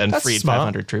immediately and freed smart.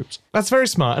 500 troops. That's very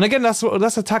smart. And again, that's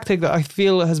a tactic that I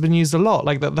feel has been used a lot,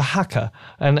 the hacker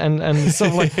and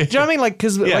sort of do you know what I mean?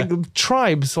 Because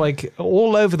tribes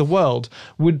all over the world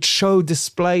would show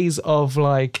displays of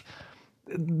have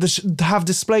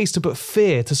displays to put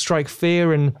fear, to strike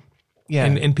fear and. Yeah.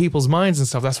 In people's minds and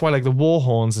stuff. That's why the war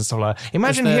horns and stuff like that.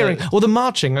 Imagine hearing, or the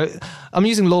marching. I'm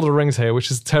using Lord of the Rings here, which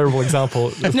is a terrible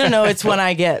example. No, it's one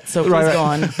I get, so please go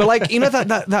on.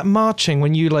 But that marching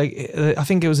when you I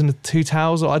think it was in the Two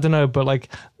Towers, or I don't know, but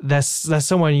there's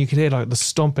somewhere you could hear the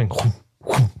stomping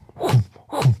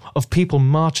of people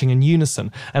marching in unison.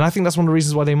 And I think that's one of the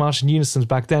reasons why they marched in unison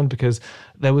back then, because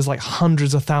there was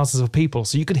hundreds of thousands of people.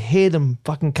 So you could hear them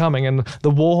fucking coming and the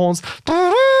war horns.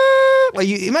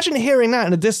 You imagine hearing that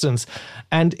in the distance,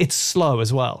 and it's slow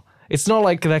as well. It's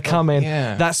not they're coming.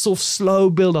 That sort of slow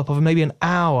build-up of maybe an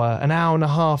hour and a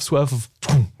half's worth of,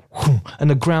 and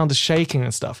the ground is shaking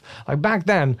and stuff. Back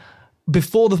then,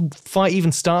 before the fight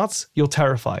even starts, you're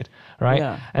terrified, right?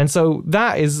 Yeah. And so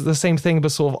that is the same thing,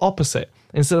 but sort of opposite.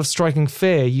 Instead of striking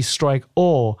fear, you strike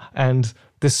awe and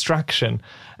distraction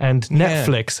and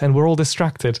Netflix, and we're all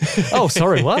distracted. Oh,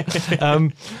 sorry, what?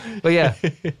 But yeah,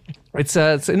 it's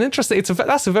an interesting.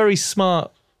 That's a very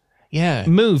smart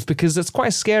move, because it's quite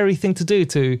a scary thing to do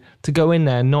to go in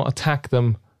there and not attack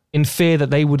them in fear that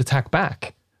they would attack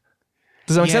back.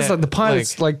 Does that make sense? The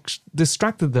pilots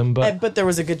distracted them, but there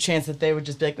was a good chance that they would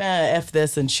just be like, F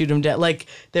this and shoot them down.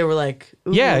 They were like,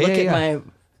 ooh, look at my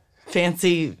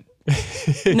fancy.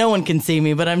 No one can see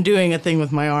me, but I'm doing a thing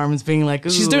with my arms, being like,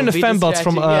 ooh, she's doing the fembots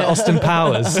from Austin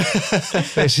Powers.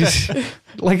 She's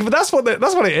but that's what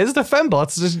it is. The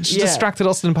fembots. She distracted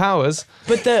Austin Powers.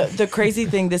 But the crazy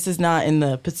thing, this is not in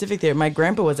the Pacific there. My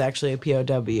grandpa was actually a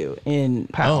POW in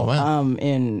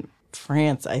in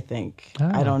France, I think.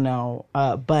 I don't know,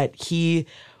 but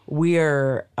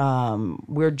we're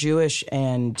Jewish,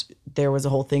 and there was a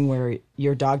whole thing where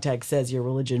your dog tag says your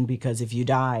religion, because if you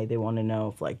die, they want to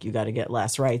know if you got to get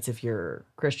last rites if you're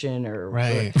Christian or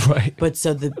right. But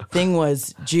so the thing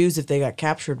was, Jews, if they got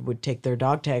captured, would take their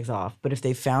dog tags off. But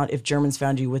if Germans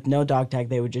found you with no dog tag,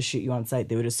 they would just shoot you on sight.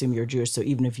 They would assume you're Jewish. So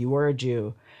even if you were a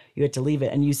Jew, you had to leave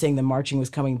it. And you saying the marching was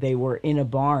coming, they were in a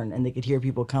barn and they could hear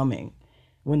people coming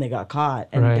when they got caught,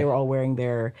 and they were all wearing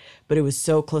but it was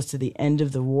so close to the end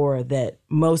of the war that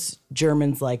most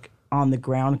Germans on the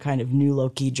ground kind of knew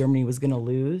low-key Germany was going to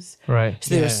lose. Right.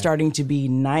 So they were starting to be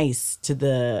nice to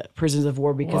the prisoners of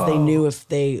war, because they knew if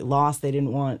they lost, they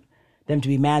didn't want them to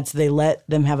be mad. So they let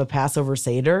them have a Passover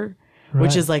Seder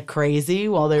which is like crazy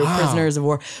while they were prisoners of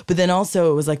war. But then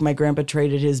also it was like my grandpa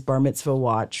traded his bar mitzvah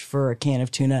watch for a can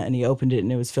of tuna, and he opened it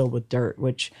and it was filled with dirt,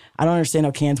 which I don't understand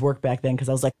how cans work back then, because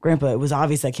I was like, Grandpa, it was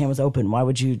obvious that can was open. Why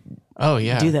would you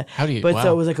do that? How do you? But wow.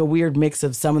 so it was like a weird mix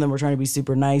of some of them were trying to be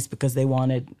super nice because they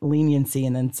wanted leniency,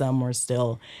 and then some were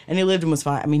still. And he lived and was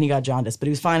fine. I mean, he got jaundice, but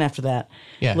he was fine after that.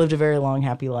 Yeah. Lived a very long,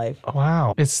 happy life.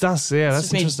 Wow. That's Just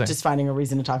interesting. just finding a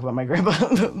reason to talk about my grandpa.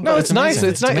 No, it's nice. amazing.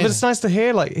 It's nice, but amazing. it's nice to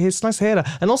hear. Like, it's nice to hear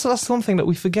that. And also, that's one thing that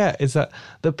we forget is that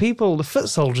the foot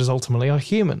soldiers, ultimately are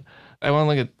human. I want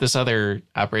to look at this other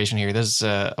operation here. This is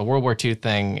a World War II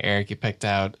thing, Eric, you picked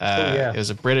out. It was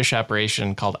a British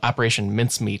operation called Operation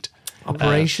Mincemeat.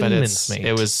 Operation But Mincemeat.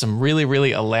 It was some really,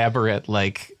 really elaborate,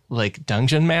 like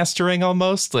dungeon mastering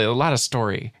almost. Like, a lot of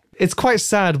story. It's quite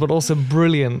sad, but also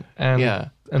brilliant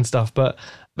and stuff. But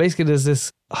basically, there's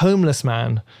this homeless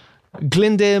man,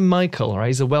 Glyndŵr Michael, right?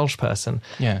 He's a Welsh person.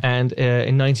 Yeah. And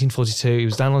in 1942, he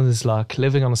was down on his luck,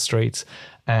 living on the streets.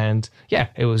 And yeah,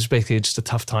 it was basically just a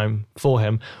tough time for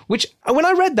him. Which, when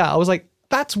I read that, I was like,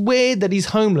 that's weird that he's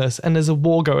homeless and there's a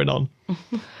war going on.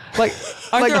 Like,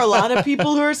 Aren't there a lot of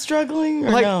people who are struggling?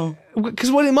 Or no? Because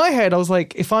in my head, I was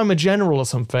like, if I'm a general or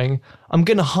something, I'm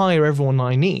going to hire everyone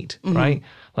I need, right?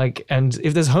 Like, and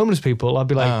if there's homeless people, I'd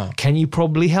be like, can you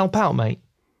probably help out, mate?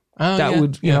 Oh, That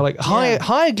would, hire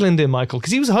Glyndŵr Michael,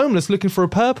 because he was homeless looking for a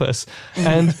purpose.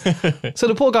 And so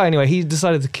the poor guy, anyway, he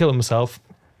decided to kill himself.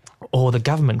 Or the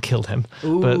government killed him.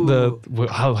 Ooh. But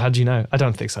how do you know? I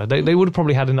don't think so. They would have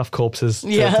probably had enough corpses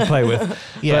to play with.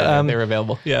 Yeah, they were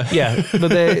available. Yeah. Yeah,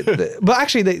 but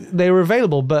actually they were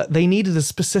available, but they needed a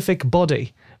specific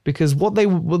body, because what they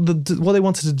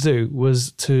wanted to do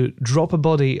was to drop a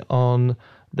body on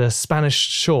the Spanish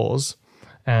shores.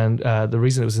 And the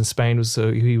reason it was in Spain was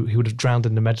so he would have drowned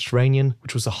in the Mediterranean,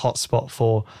 which was a hot spot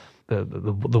for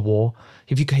the war.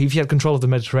 If you had control of the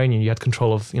Mediterranean, you had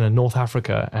control of North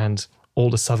Africa and all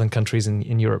the southern countries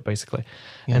in Europe, basically.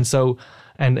 Yeah. And so,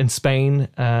 and Spain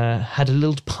had a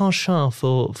little penchant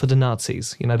for the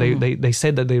Nazis. They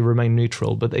said that they remained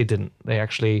neutral, but they didn't. They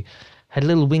actually had a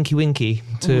little winky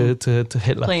to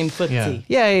Hitler. Playing footsie.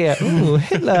 Yeah. Ooh,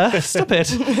 Hitler, stop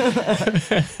it.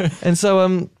 And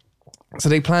so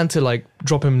they planned to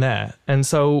drop him there. And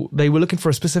so they were looking for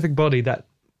a specific body that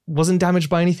wasn't damaged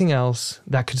by anything else,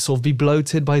 that could sort of be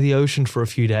bloated by the ocean for a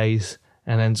few days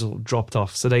and then sort of dropped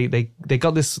off. So they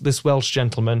got this Welsh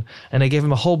gentleman, and they gave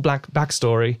him a whole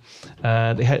backstory.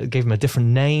 They gave him a different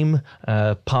name,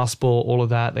 passport, all of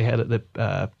that. They had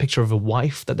the picture of a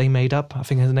wife that they made up. I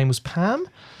think her name was Pam.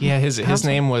 Yeah, his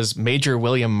name was Major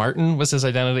William Martin was his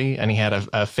identity, and he had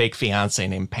a fake fiance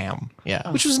named Pam. Yeah.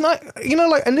 Which was not,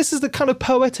 and this is the kind of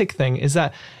poetic thing, is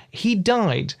that he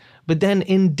died, but then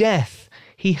in death,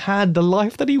 he had the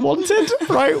life that he wanted,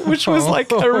 right? Which was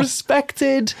like a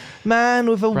respected man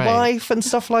with a wife and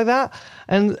stuff like that.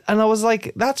 And I was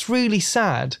like, that's really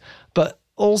sad. But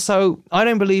also, I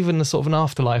don't believe in the sort of an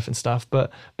afterlife and stuff.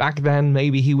 But back then,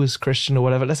 maybe he was Christian or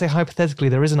whatever. Let's say hypothetically,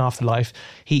 there is an afterlife.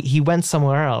 He went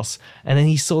somewhere else, and then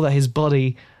he saw that his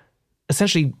body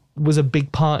essentially was a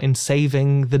big part in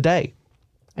saving the day.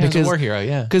 He was a war hero,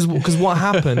 yeah. Because what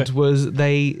happened was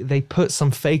they put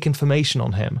some fake information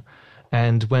on him.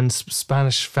 And when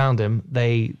Spanish found him,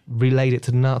 they relayed it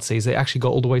to the Nazis. They actually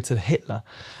got all the way to Hitler.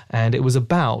 And it was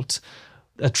about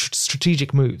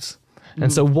strategic moves.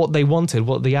 And so what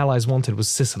the Allies wanted was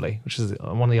Sicily, which is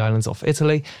one of the islands off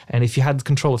Italy. And if you had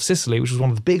control of Sicily, which was one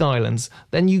of the big islands,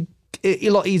 then a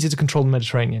lot easier to control the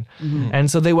Mediterranean.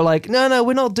 And so they were like, no,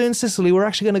 we're not doing Sicily. We're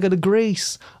actually going to go to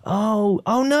Greece. Oh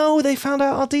no, they found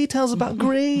out our details about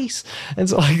Greece. And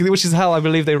so, which is how I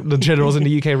believe the generals in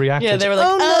the UK reacted. Yeah, they were like,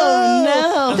 oh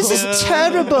no. This is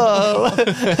terrible.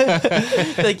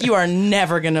 Like, you are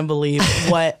never going to believe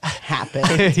what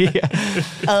happened. Yeah.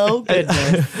 Oh,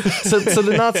 goodness. So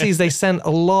the Nazis, they sent a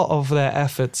lot of their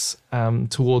efforts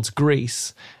towards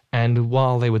Greece. And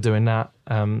while they were doing that,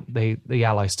 the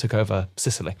Allies took over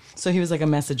Sicily. So he was like a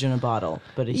message in a bottle,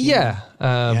 but a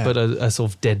but a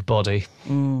sort of dead body.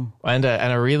 And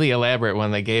a really elaborate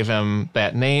one. They gave him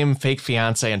that name, fake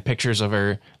fiance, and pictures of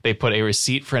her. They put a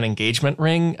receipt for an engagement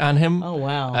ring on him. Oh,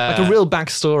 wow. Like a real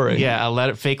backstory.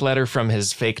 Yeah, fake letter from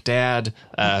his fake dad,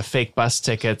 fake bus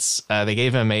tickets. They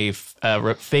gave him a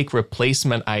fake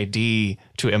replacement ID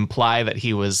to imply that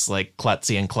he was like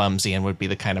klutzy and clumsy and would be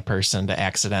the kind of person to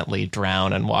accidentally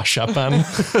drown and wash up on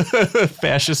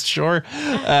fascist shore.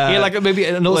 Yeah, like maybe,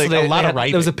 and also like a lot of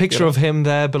writing, there was a picture of him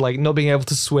there, but like not being able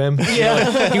to swim.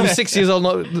 Yeah. He was 6 years old.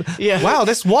 Yeah. Wow,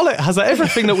 this wallet has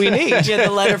everything that we need. Yeah,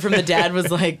 the letter from the dad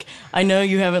was like, I know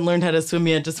you haven't learned how to swim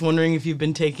yet, just wondering if you've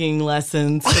been taking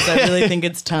lessons, because I really think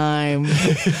it's time.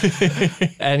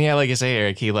 And yeah, like you say,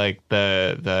 Eric, he like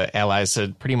the Allies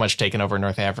had pretty much taken over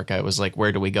North Africa. It was like,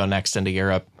 where do we go next into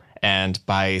Europe? And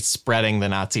by spreading the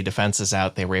Nazi defenses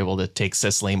out, they were able to take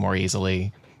Sicily more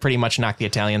easily, pretty much knock the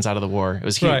Italians out of the war. It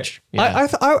was huge. Right.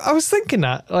 Yeah. I was thinking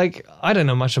that, like, I don't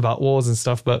know much about wars and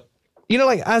stuff, but you know,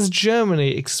 like as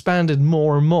Germany expanded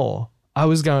more and more, I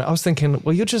was thinking,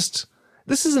 well,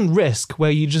 this isn't Risk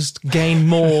where you just gain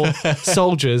more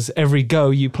soldiers every go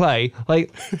you play.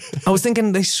 Like, I was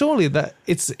thinking surely that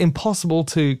it's impossible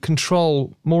to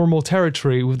control more and more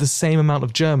territory with the same amount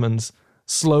of Germans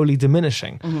slowly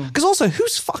diminishing. Because also,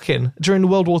 who's fucking during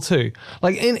World War II?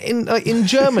 Like in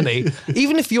Germany,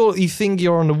 even if you think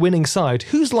you're on the winning side,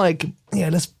 who's like, yeah,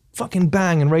 let's fucking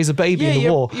bang and raise a baby in the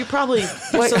war? You're probably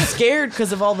so scared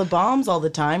because of all the bombs all the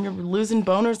time. You're losing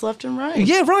boners left and right.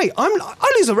 Yeah, right.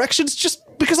 I lose erections just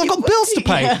because I've got bills to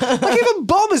pay. Yeah. Like if a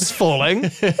bomb is falling,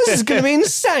 this is going to be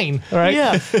insane, right?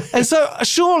 Yeah. And so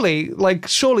surely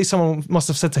someone must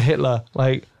have said to Hitler,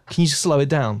 like, can you just slow it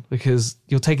down because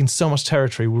you're taking so much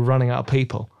territory, we're running out of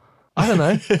people. I don't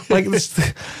know. Like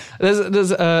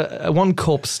there's one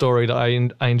corpse story that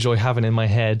I enjoy having in my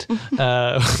head.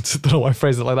 Don't know why I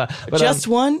phrase it like that. But, Just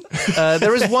one?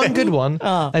 there is one good one.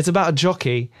 It's about a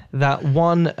jockey that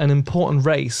won an important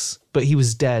race, but he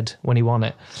was dead when he won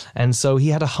it. And so he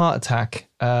had a heart attack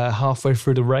halfway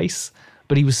through the race,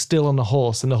 but he was still on the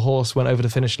horse, and the horse went over the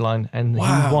finish line, and he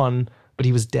won, but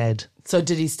he was dead. So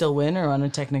did he still win or on a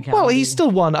technicality? Well, he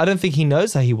still won. I don't think he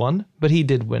knows how he won, but he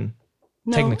did win.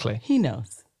 No, technically. He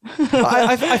knows.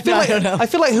 I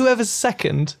feel like whoever's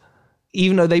second,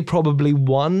 even though they probably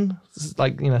won,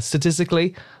 like, you know,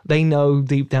 statistically, they know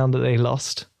deep down that they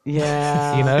lost.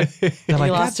 Yeah. You know? They're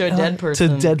like, lost to a dead person.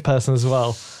 To a dead person as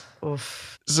well.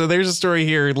 Oof. So there's a story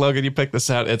here, Logan, you picked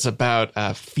this out. It's about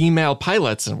female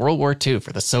pilots in World War II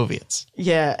for the Soviets.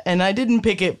 Yeah, and I didn't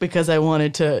pick it because I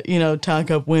wanted to, talk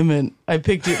up women. I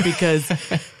picked it because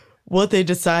what they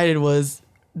decided was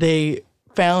they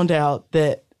found out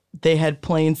that they had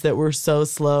planes that were so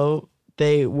slow,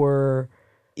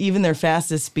 even their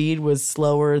fastest speed was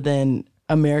slower than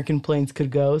American planes could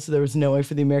go, so there was no way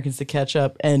for the Americans to catch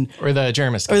up, or the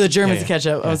Germans to catch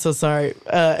up. I'm so sorry.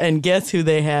 And guess who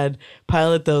they had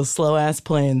pilot those slow ass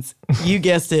planes? You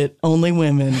guessed it, only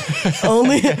women.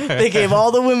 They gave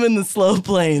all the women the slow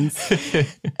planes,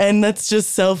 and that's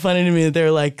just so funny to me that they're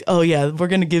like, oh yeah, we're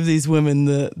gonna give these women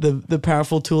the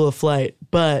powerful tool of flight,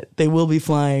 but they will be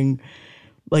flying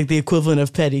like the equivalent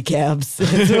of pedicabs.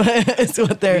 It's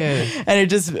what they're, and it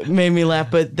just made me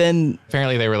laugh. But then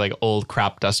apparently they were like old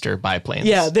crop duster biplanes.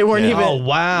 Yeah, they weren't even. Oh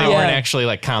wow! They weren't actually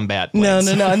like combat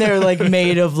planes. No, and they were like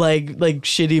made of like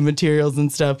shitty materials and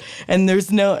stuff. And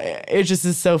it just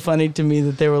is so funny to me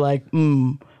that they were like,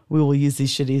 we will use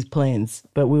these shitty planes,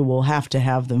 but we will have to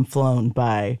have them flown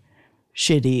by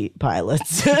shitty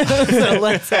pilots. So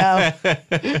let's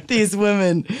have these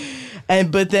women.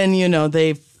 But then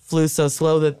they flew so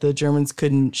slow that the Germans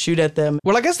couldn't shoot at them.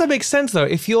 Well, I guess that makes sense though.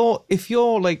 If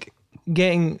you're like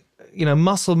getting,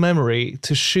 muscle memory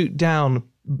to shoot down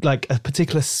like a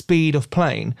particular speed of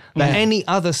plane, that any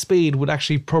other speed would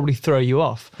actually probably throw you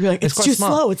off. You're like, it's quite too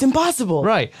smart. slow. It's impossible.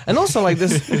 Right. And also like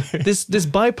this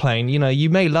biplane, you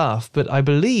may laugh, but I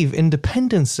believe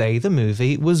Independence Day, the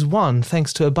movie, was won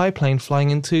thanks to a biplane flying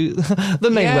into the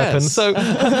main weapon. So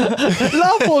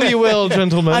laugh all you will,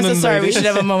 gentlemen. I'm so and sorry. ladies. We should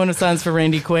have a moment of silence for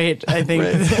Randy Quaid, I think.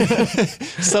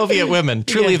 Soviet women,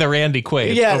 truly the Randy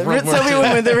Quaid. Yeah, of World War Soviet II.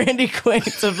 women, the Randy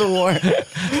Quaids of the war.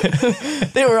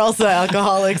 They were also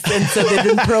alcoholics and said they'd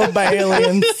been probed by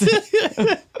aliens.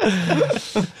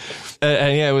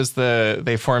 And it was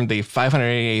they formed the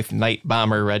 588th Night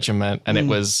Bomber Regiment, and it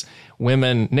was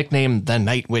women nicknamed the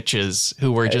Night Witches,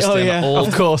 who were just old,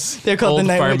 of course, they're called old the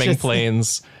Night farming Witches.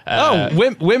 planes.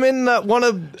 Women that want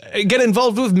to get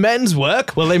involved with men's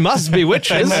work, well, they must be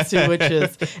witches. Must be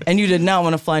witches. And you did not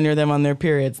want to fly near them on their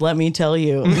periods. Let me tell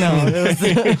you. No,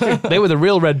 it was. They were the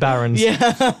real Red Barons. Yeah.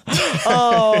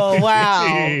 Oh,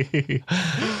 wow.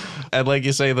 And like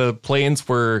you say, the planes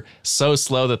were so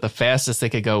slow that the fastest they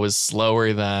could go was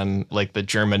slower than like the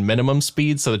German minimum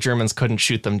speed. So the Germans couldn't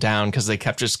shoot them down because they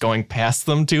kept just going past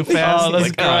them too fast. Oh, that's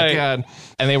like, great. oh, God.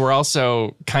 And they were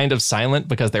also kind of silent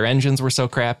because their engines were so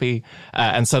crappy. crappy.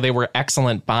 And so they were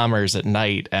excellent bombers at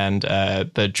night. And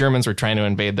the Germans were trying to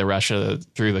invade the Russia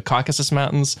through the Caucasus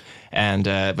Mountains. And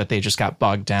but they just got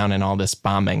bogged down in all this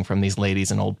bombing from these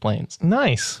ladies in old planes.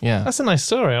 Nice. Yeah. That's a nice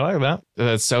story. I like that.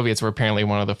 The Soviets were apparently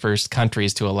one of the first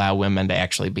countries to allow women to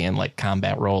actually be in like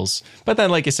combat roles. But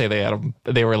then, like you say,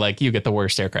 they were like, you get the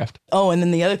worst aircraft. Oh, and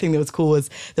then the other thing that was cool was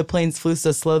the planes flew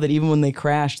so slow that even when they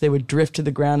crashed, they would drift to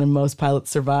the ground and most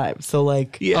pilots survived. So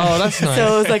like, Oh, that's nice.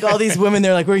 So it was like all these women,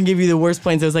 they're like, we're going to give you the worst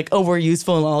planes. It was like, oh, we're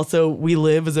useful and also we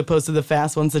live, as opposed to the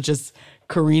fast ones that just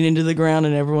careen into the ground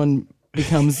and everyone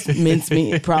becomes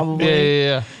mincemeat, probably.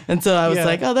 Yeah. And so I was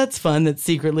like, oh, that's fun that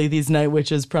secretly these night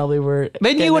witches probably were.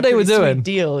 They knew what they were doing.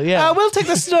 Deal, yeah. We'll take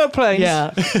the slow planes.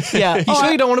 Yeah. Yeah. You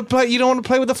sure you don't want to play? You don't want to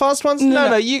play with the fast ones?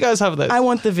 No. You guys have those. I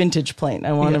want the vintage plane.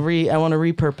 I want to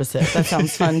repurpose it. That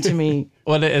sounds fun to me.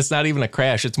 Well, it's not even a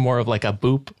crash. It's more of like a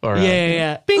boop or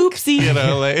Yeah. Oopsie. You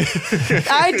know, like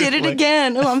I did it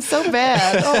again. Oh, I'm so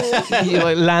bad. Oh. You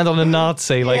like land on a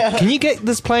Nazi. Like, can you get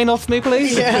this plane off me,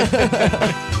 please?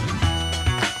 Yeah.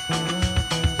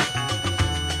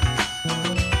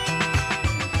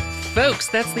 Folks,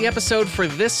 that's the episode for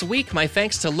this week. My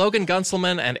thanks to Logan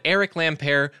Gunselman and Eric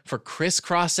Lampere for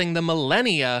crisscrossing the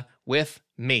millennia with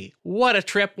me. What a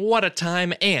trip, what a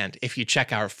time, and if you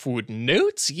check our food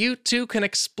notes, you too can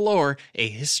explore a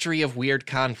history of weird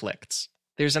conflicts.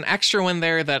 There's an extra one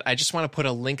there that I just want to put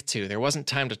a link to. There wasn't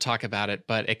time to talk about it,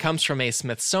 but it comes from a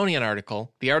Smithsonian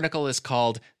article. The article is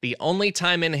called "The Only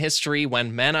Time in History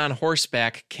When Men on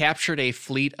Horseback Captured a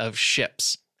Fleet of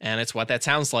Ships." And it's what that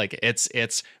sounds like.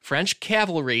 It's French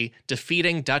cavalry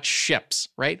defeating Dutch ships,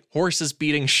 right? Horses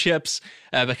beating ships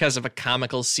because of a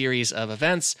comical series of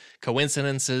events,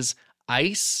 coincidences,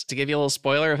 ice, to give you a little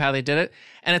spoiler of how they did it.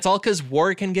 And it's all because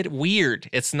war can get weird.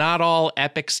 It's not all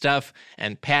epic stuff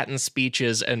and patent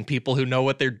speeches and people who know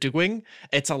what they're doing.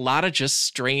 It's a lot of just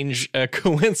strange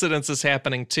coincidences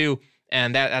happening too.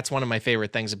 And that's one of my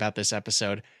favorite things about this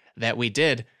episode that we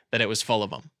did, that it was full of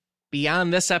them.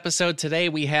 Beyond this episode today,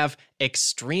 we have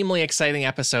extremely exciting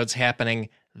episodes happening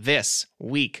this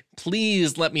week.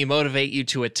 Please let me motivate you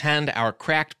to attend our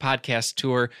Cracked podcast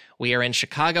tour. We are in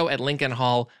Chicago at Lincoln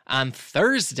Hall on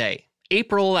Thursday,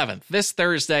 April 11th, this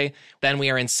Thursday. Then we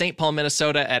are in St. Paul,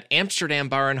 Minnesota at Amsterdam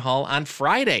Bar and Hall on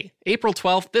Friday, April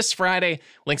 12th, this Friday.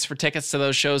 Links for tickets to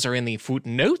those shows are in the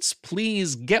footnotes.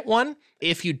 Please get one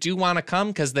if you do want to come,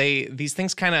 because these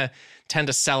things kind of tend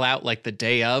to sell out like the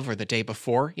day of or the day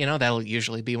before. You know, that'll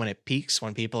usually be when it peaks,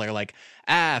 when people are like,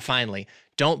 finally.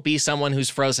 Don't be someone who's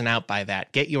frozen out by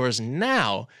that. Get yours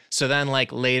now. So then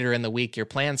like later in the week, your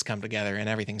plans come together and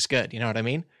everything's good. You know what I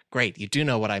mean? Great. You do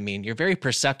know what I mean. You're very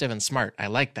perceptive and smart. I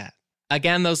like that.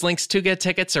 Again, those links to get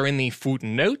tickets are in the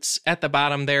footnotes at the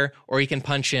bottom there, or you can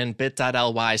punch in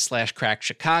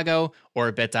bit.ly/crackchicago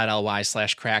or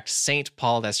bit.ly/cracked St.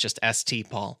 Paul. That's just St.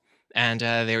 Paul. And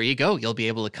there you go. You'll be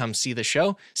able to come see the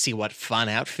show, see what fun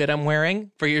outfit I'm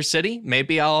wearing for your city.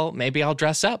 Maybe I'll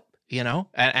dress up, you know,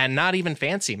 and not even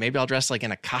fancy. Maybe I'll dress like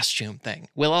in a costume thing.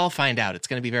 We'll all find out. It's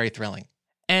going to be very thrilling.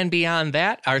 And beyond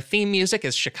that, our theme music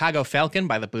is Chicago Falcon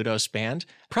by the Budos Band.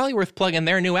 Probably worth plugging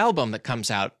their new album that comes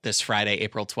out this Friday,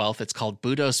 April 12th. It's called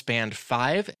Budos Band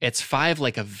 5. It's 5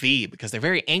 like a V because they're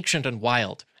very ancient and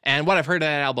wild. And what I've heard of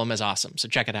that album is awesome, so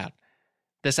check it out.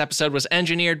 This episode was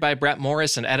engineered by Brett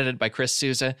Morris and edited by Chris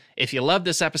Souza. If you loved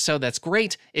this episode, that's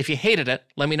great. If you hated it,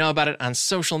 let me know about it on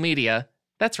social media.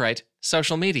 That's right,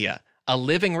 social media. A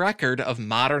living record of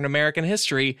modern American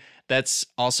history that's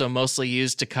also mostly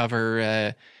used to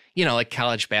cover, like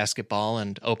college basketball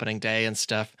and opening day and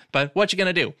stuff. But what you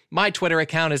gonna do? My Twitter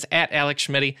account is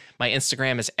 @AlexSchmitty. My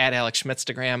Instagram is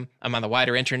 @AlexSchmitztagram. I'm on the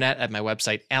wider internet at my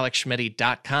website,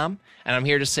 alexschmitty.com. And I'm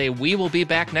here to say we will be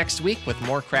back next week with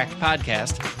more Cracked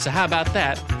Podcast. So how about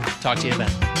that? Talk to you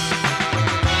then.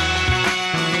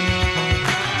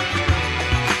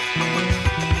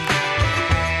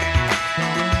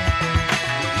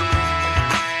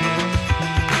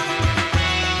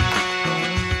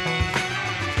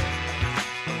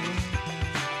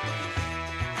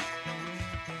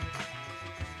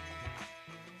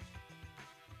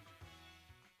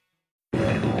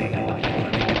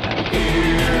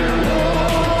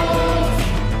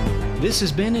 This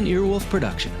has been an Earwolf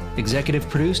production, executive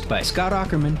produced by Scott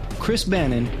Aukerman, Chris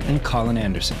Bannon, and Colin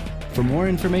Anderson. For more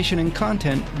information and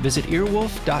content, visit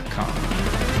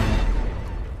earwolf.com.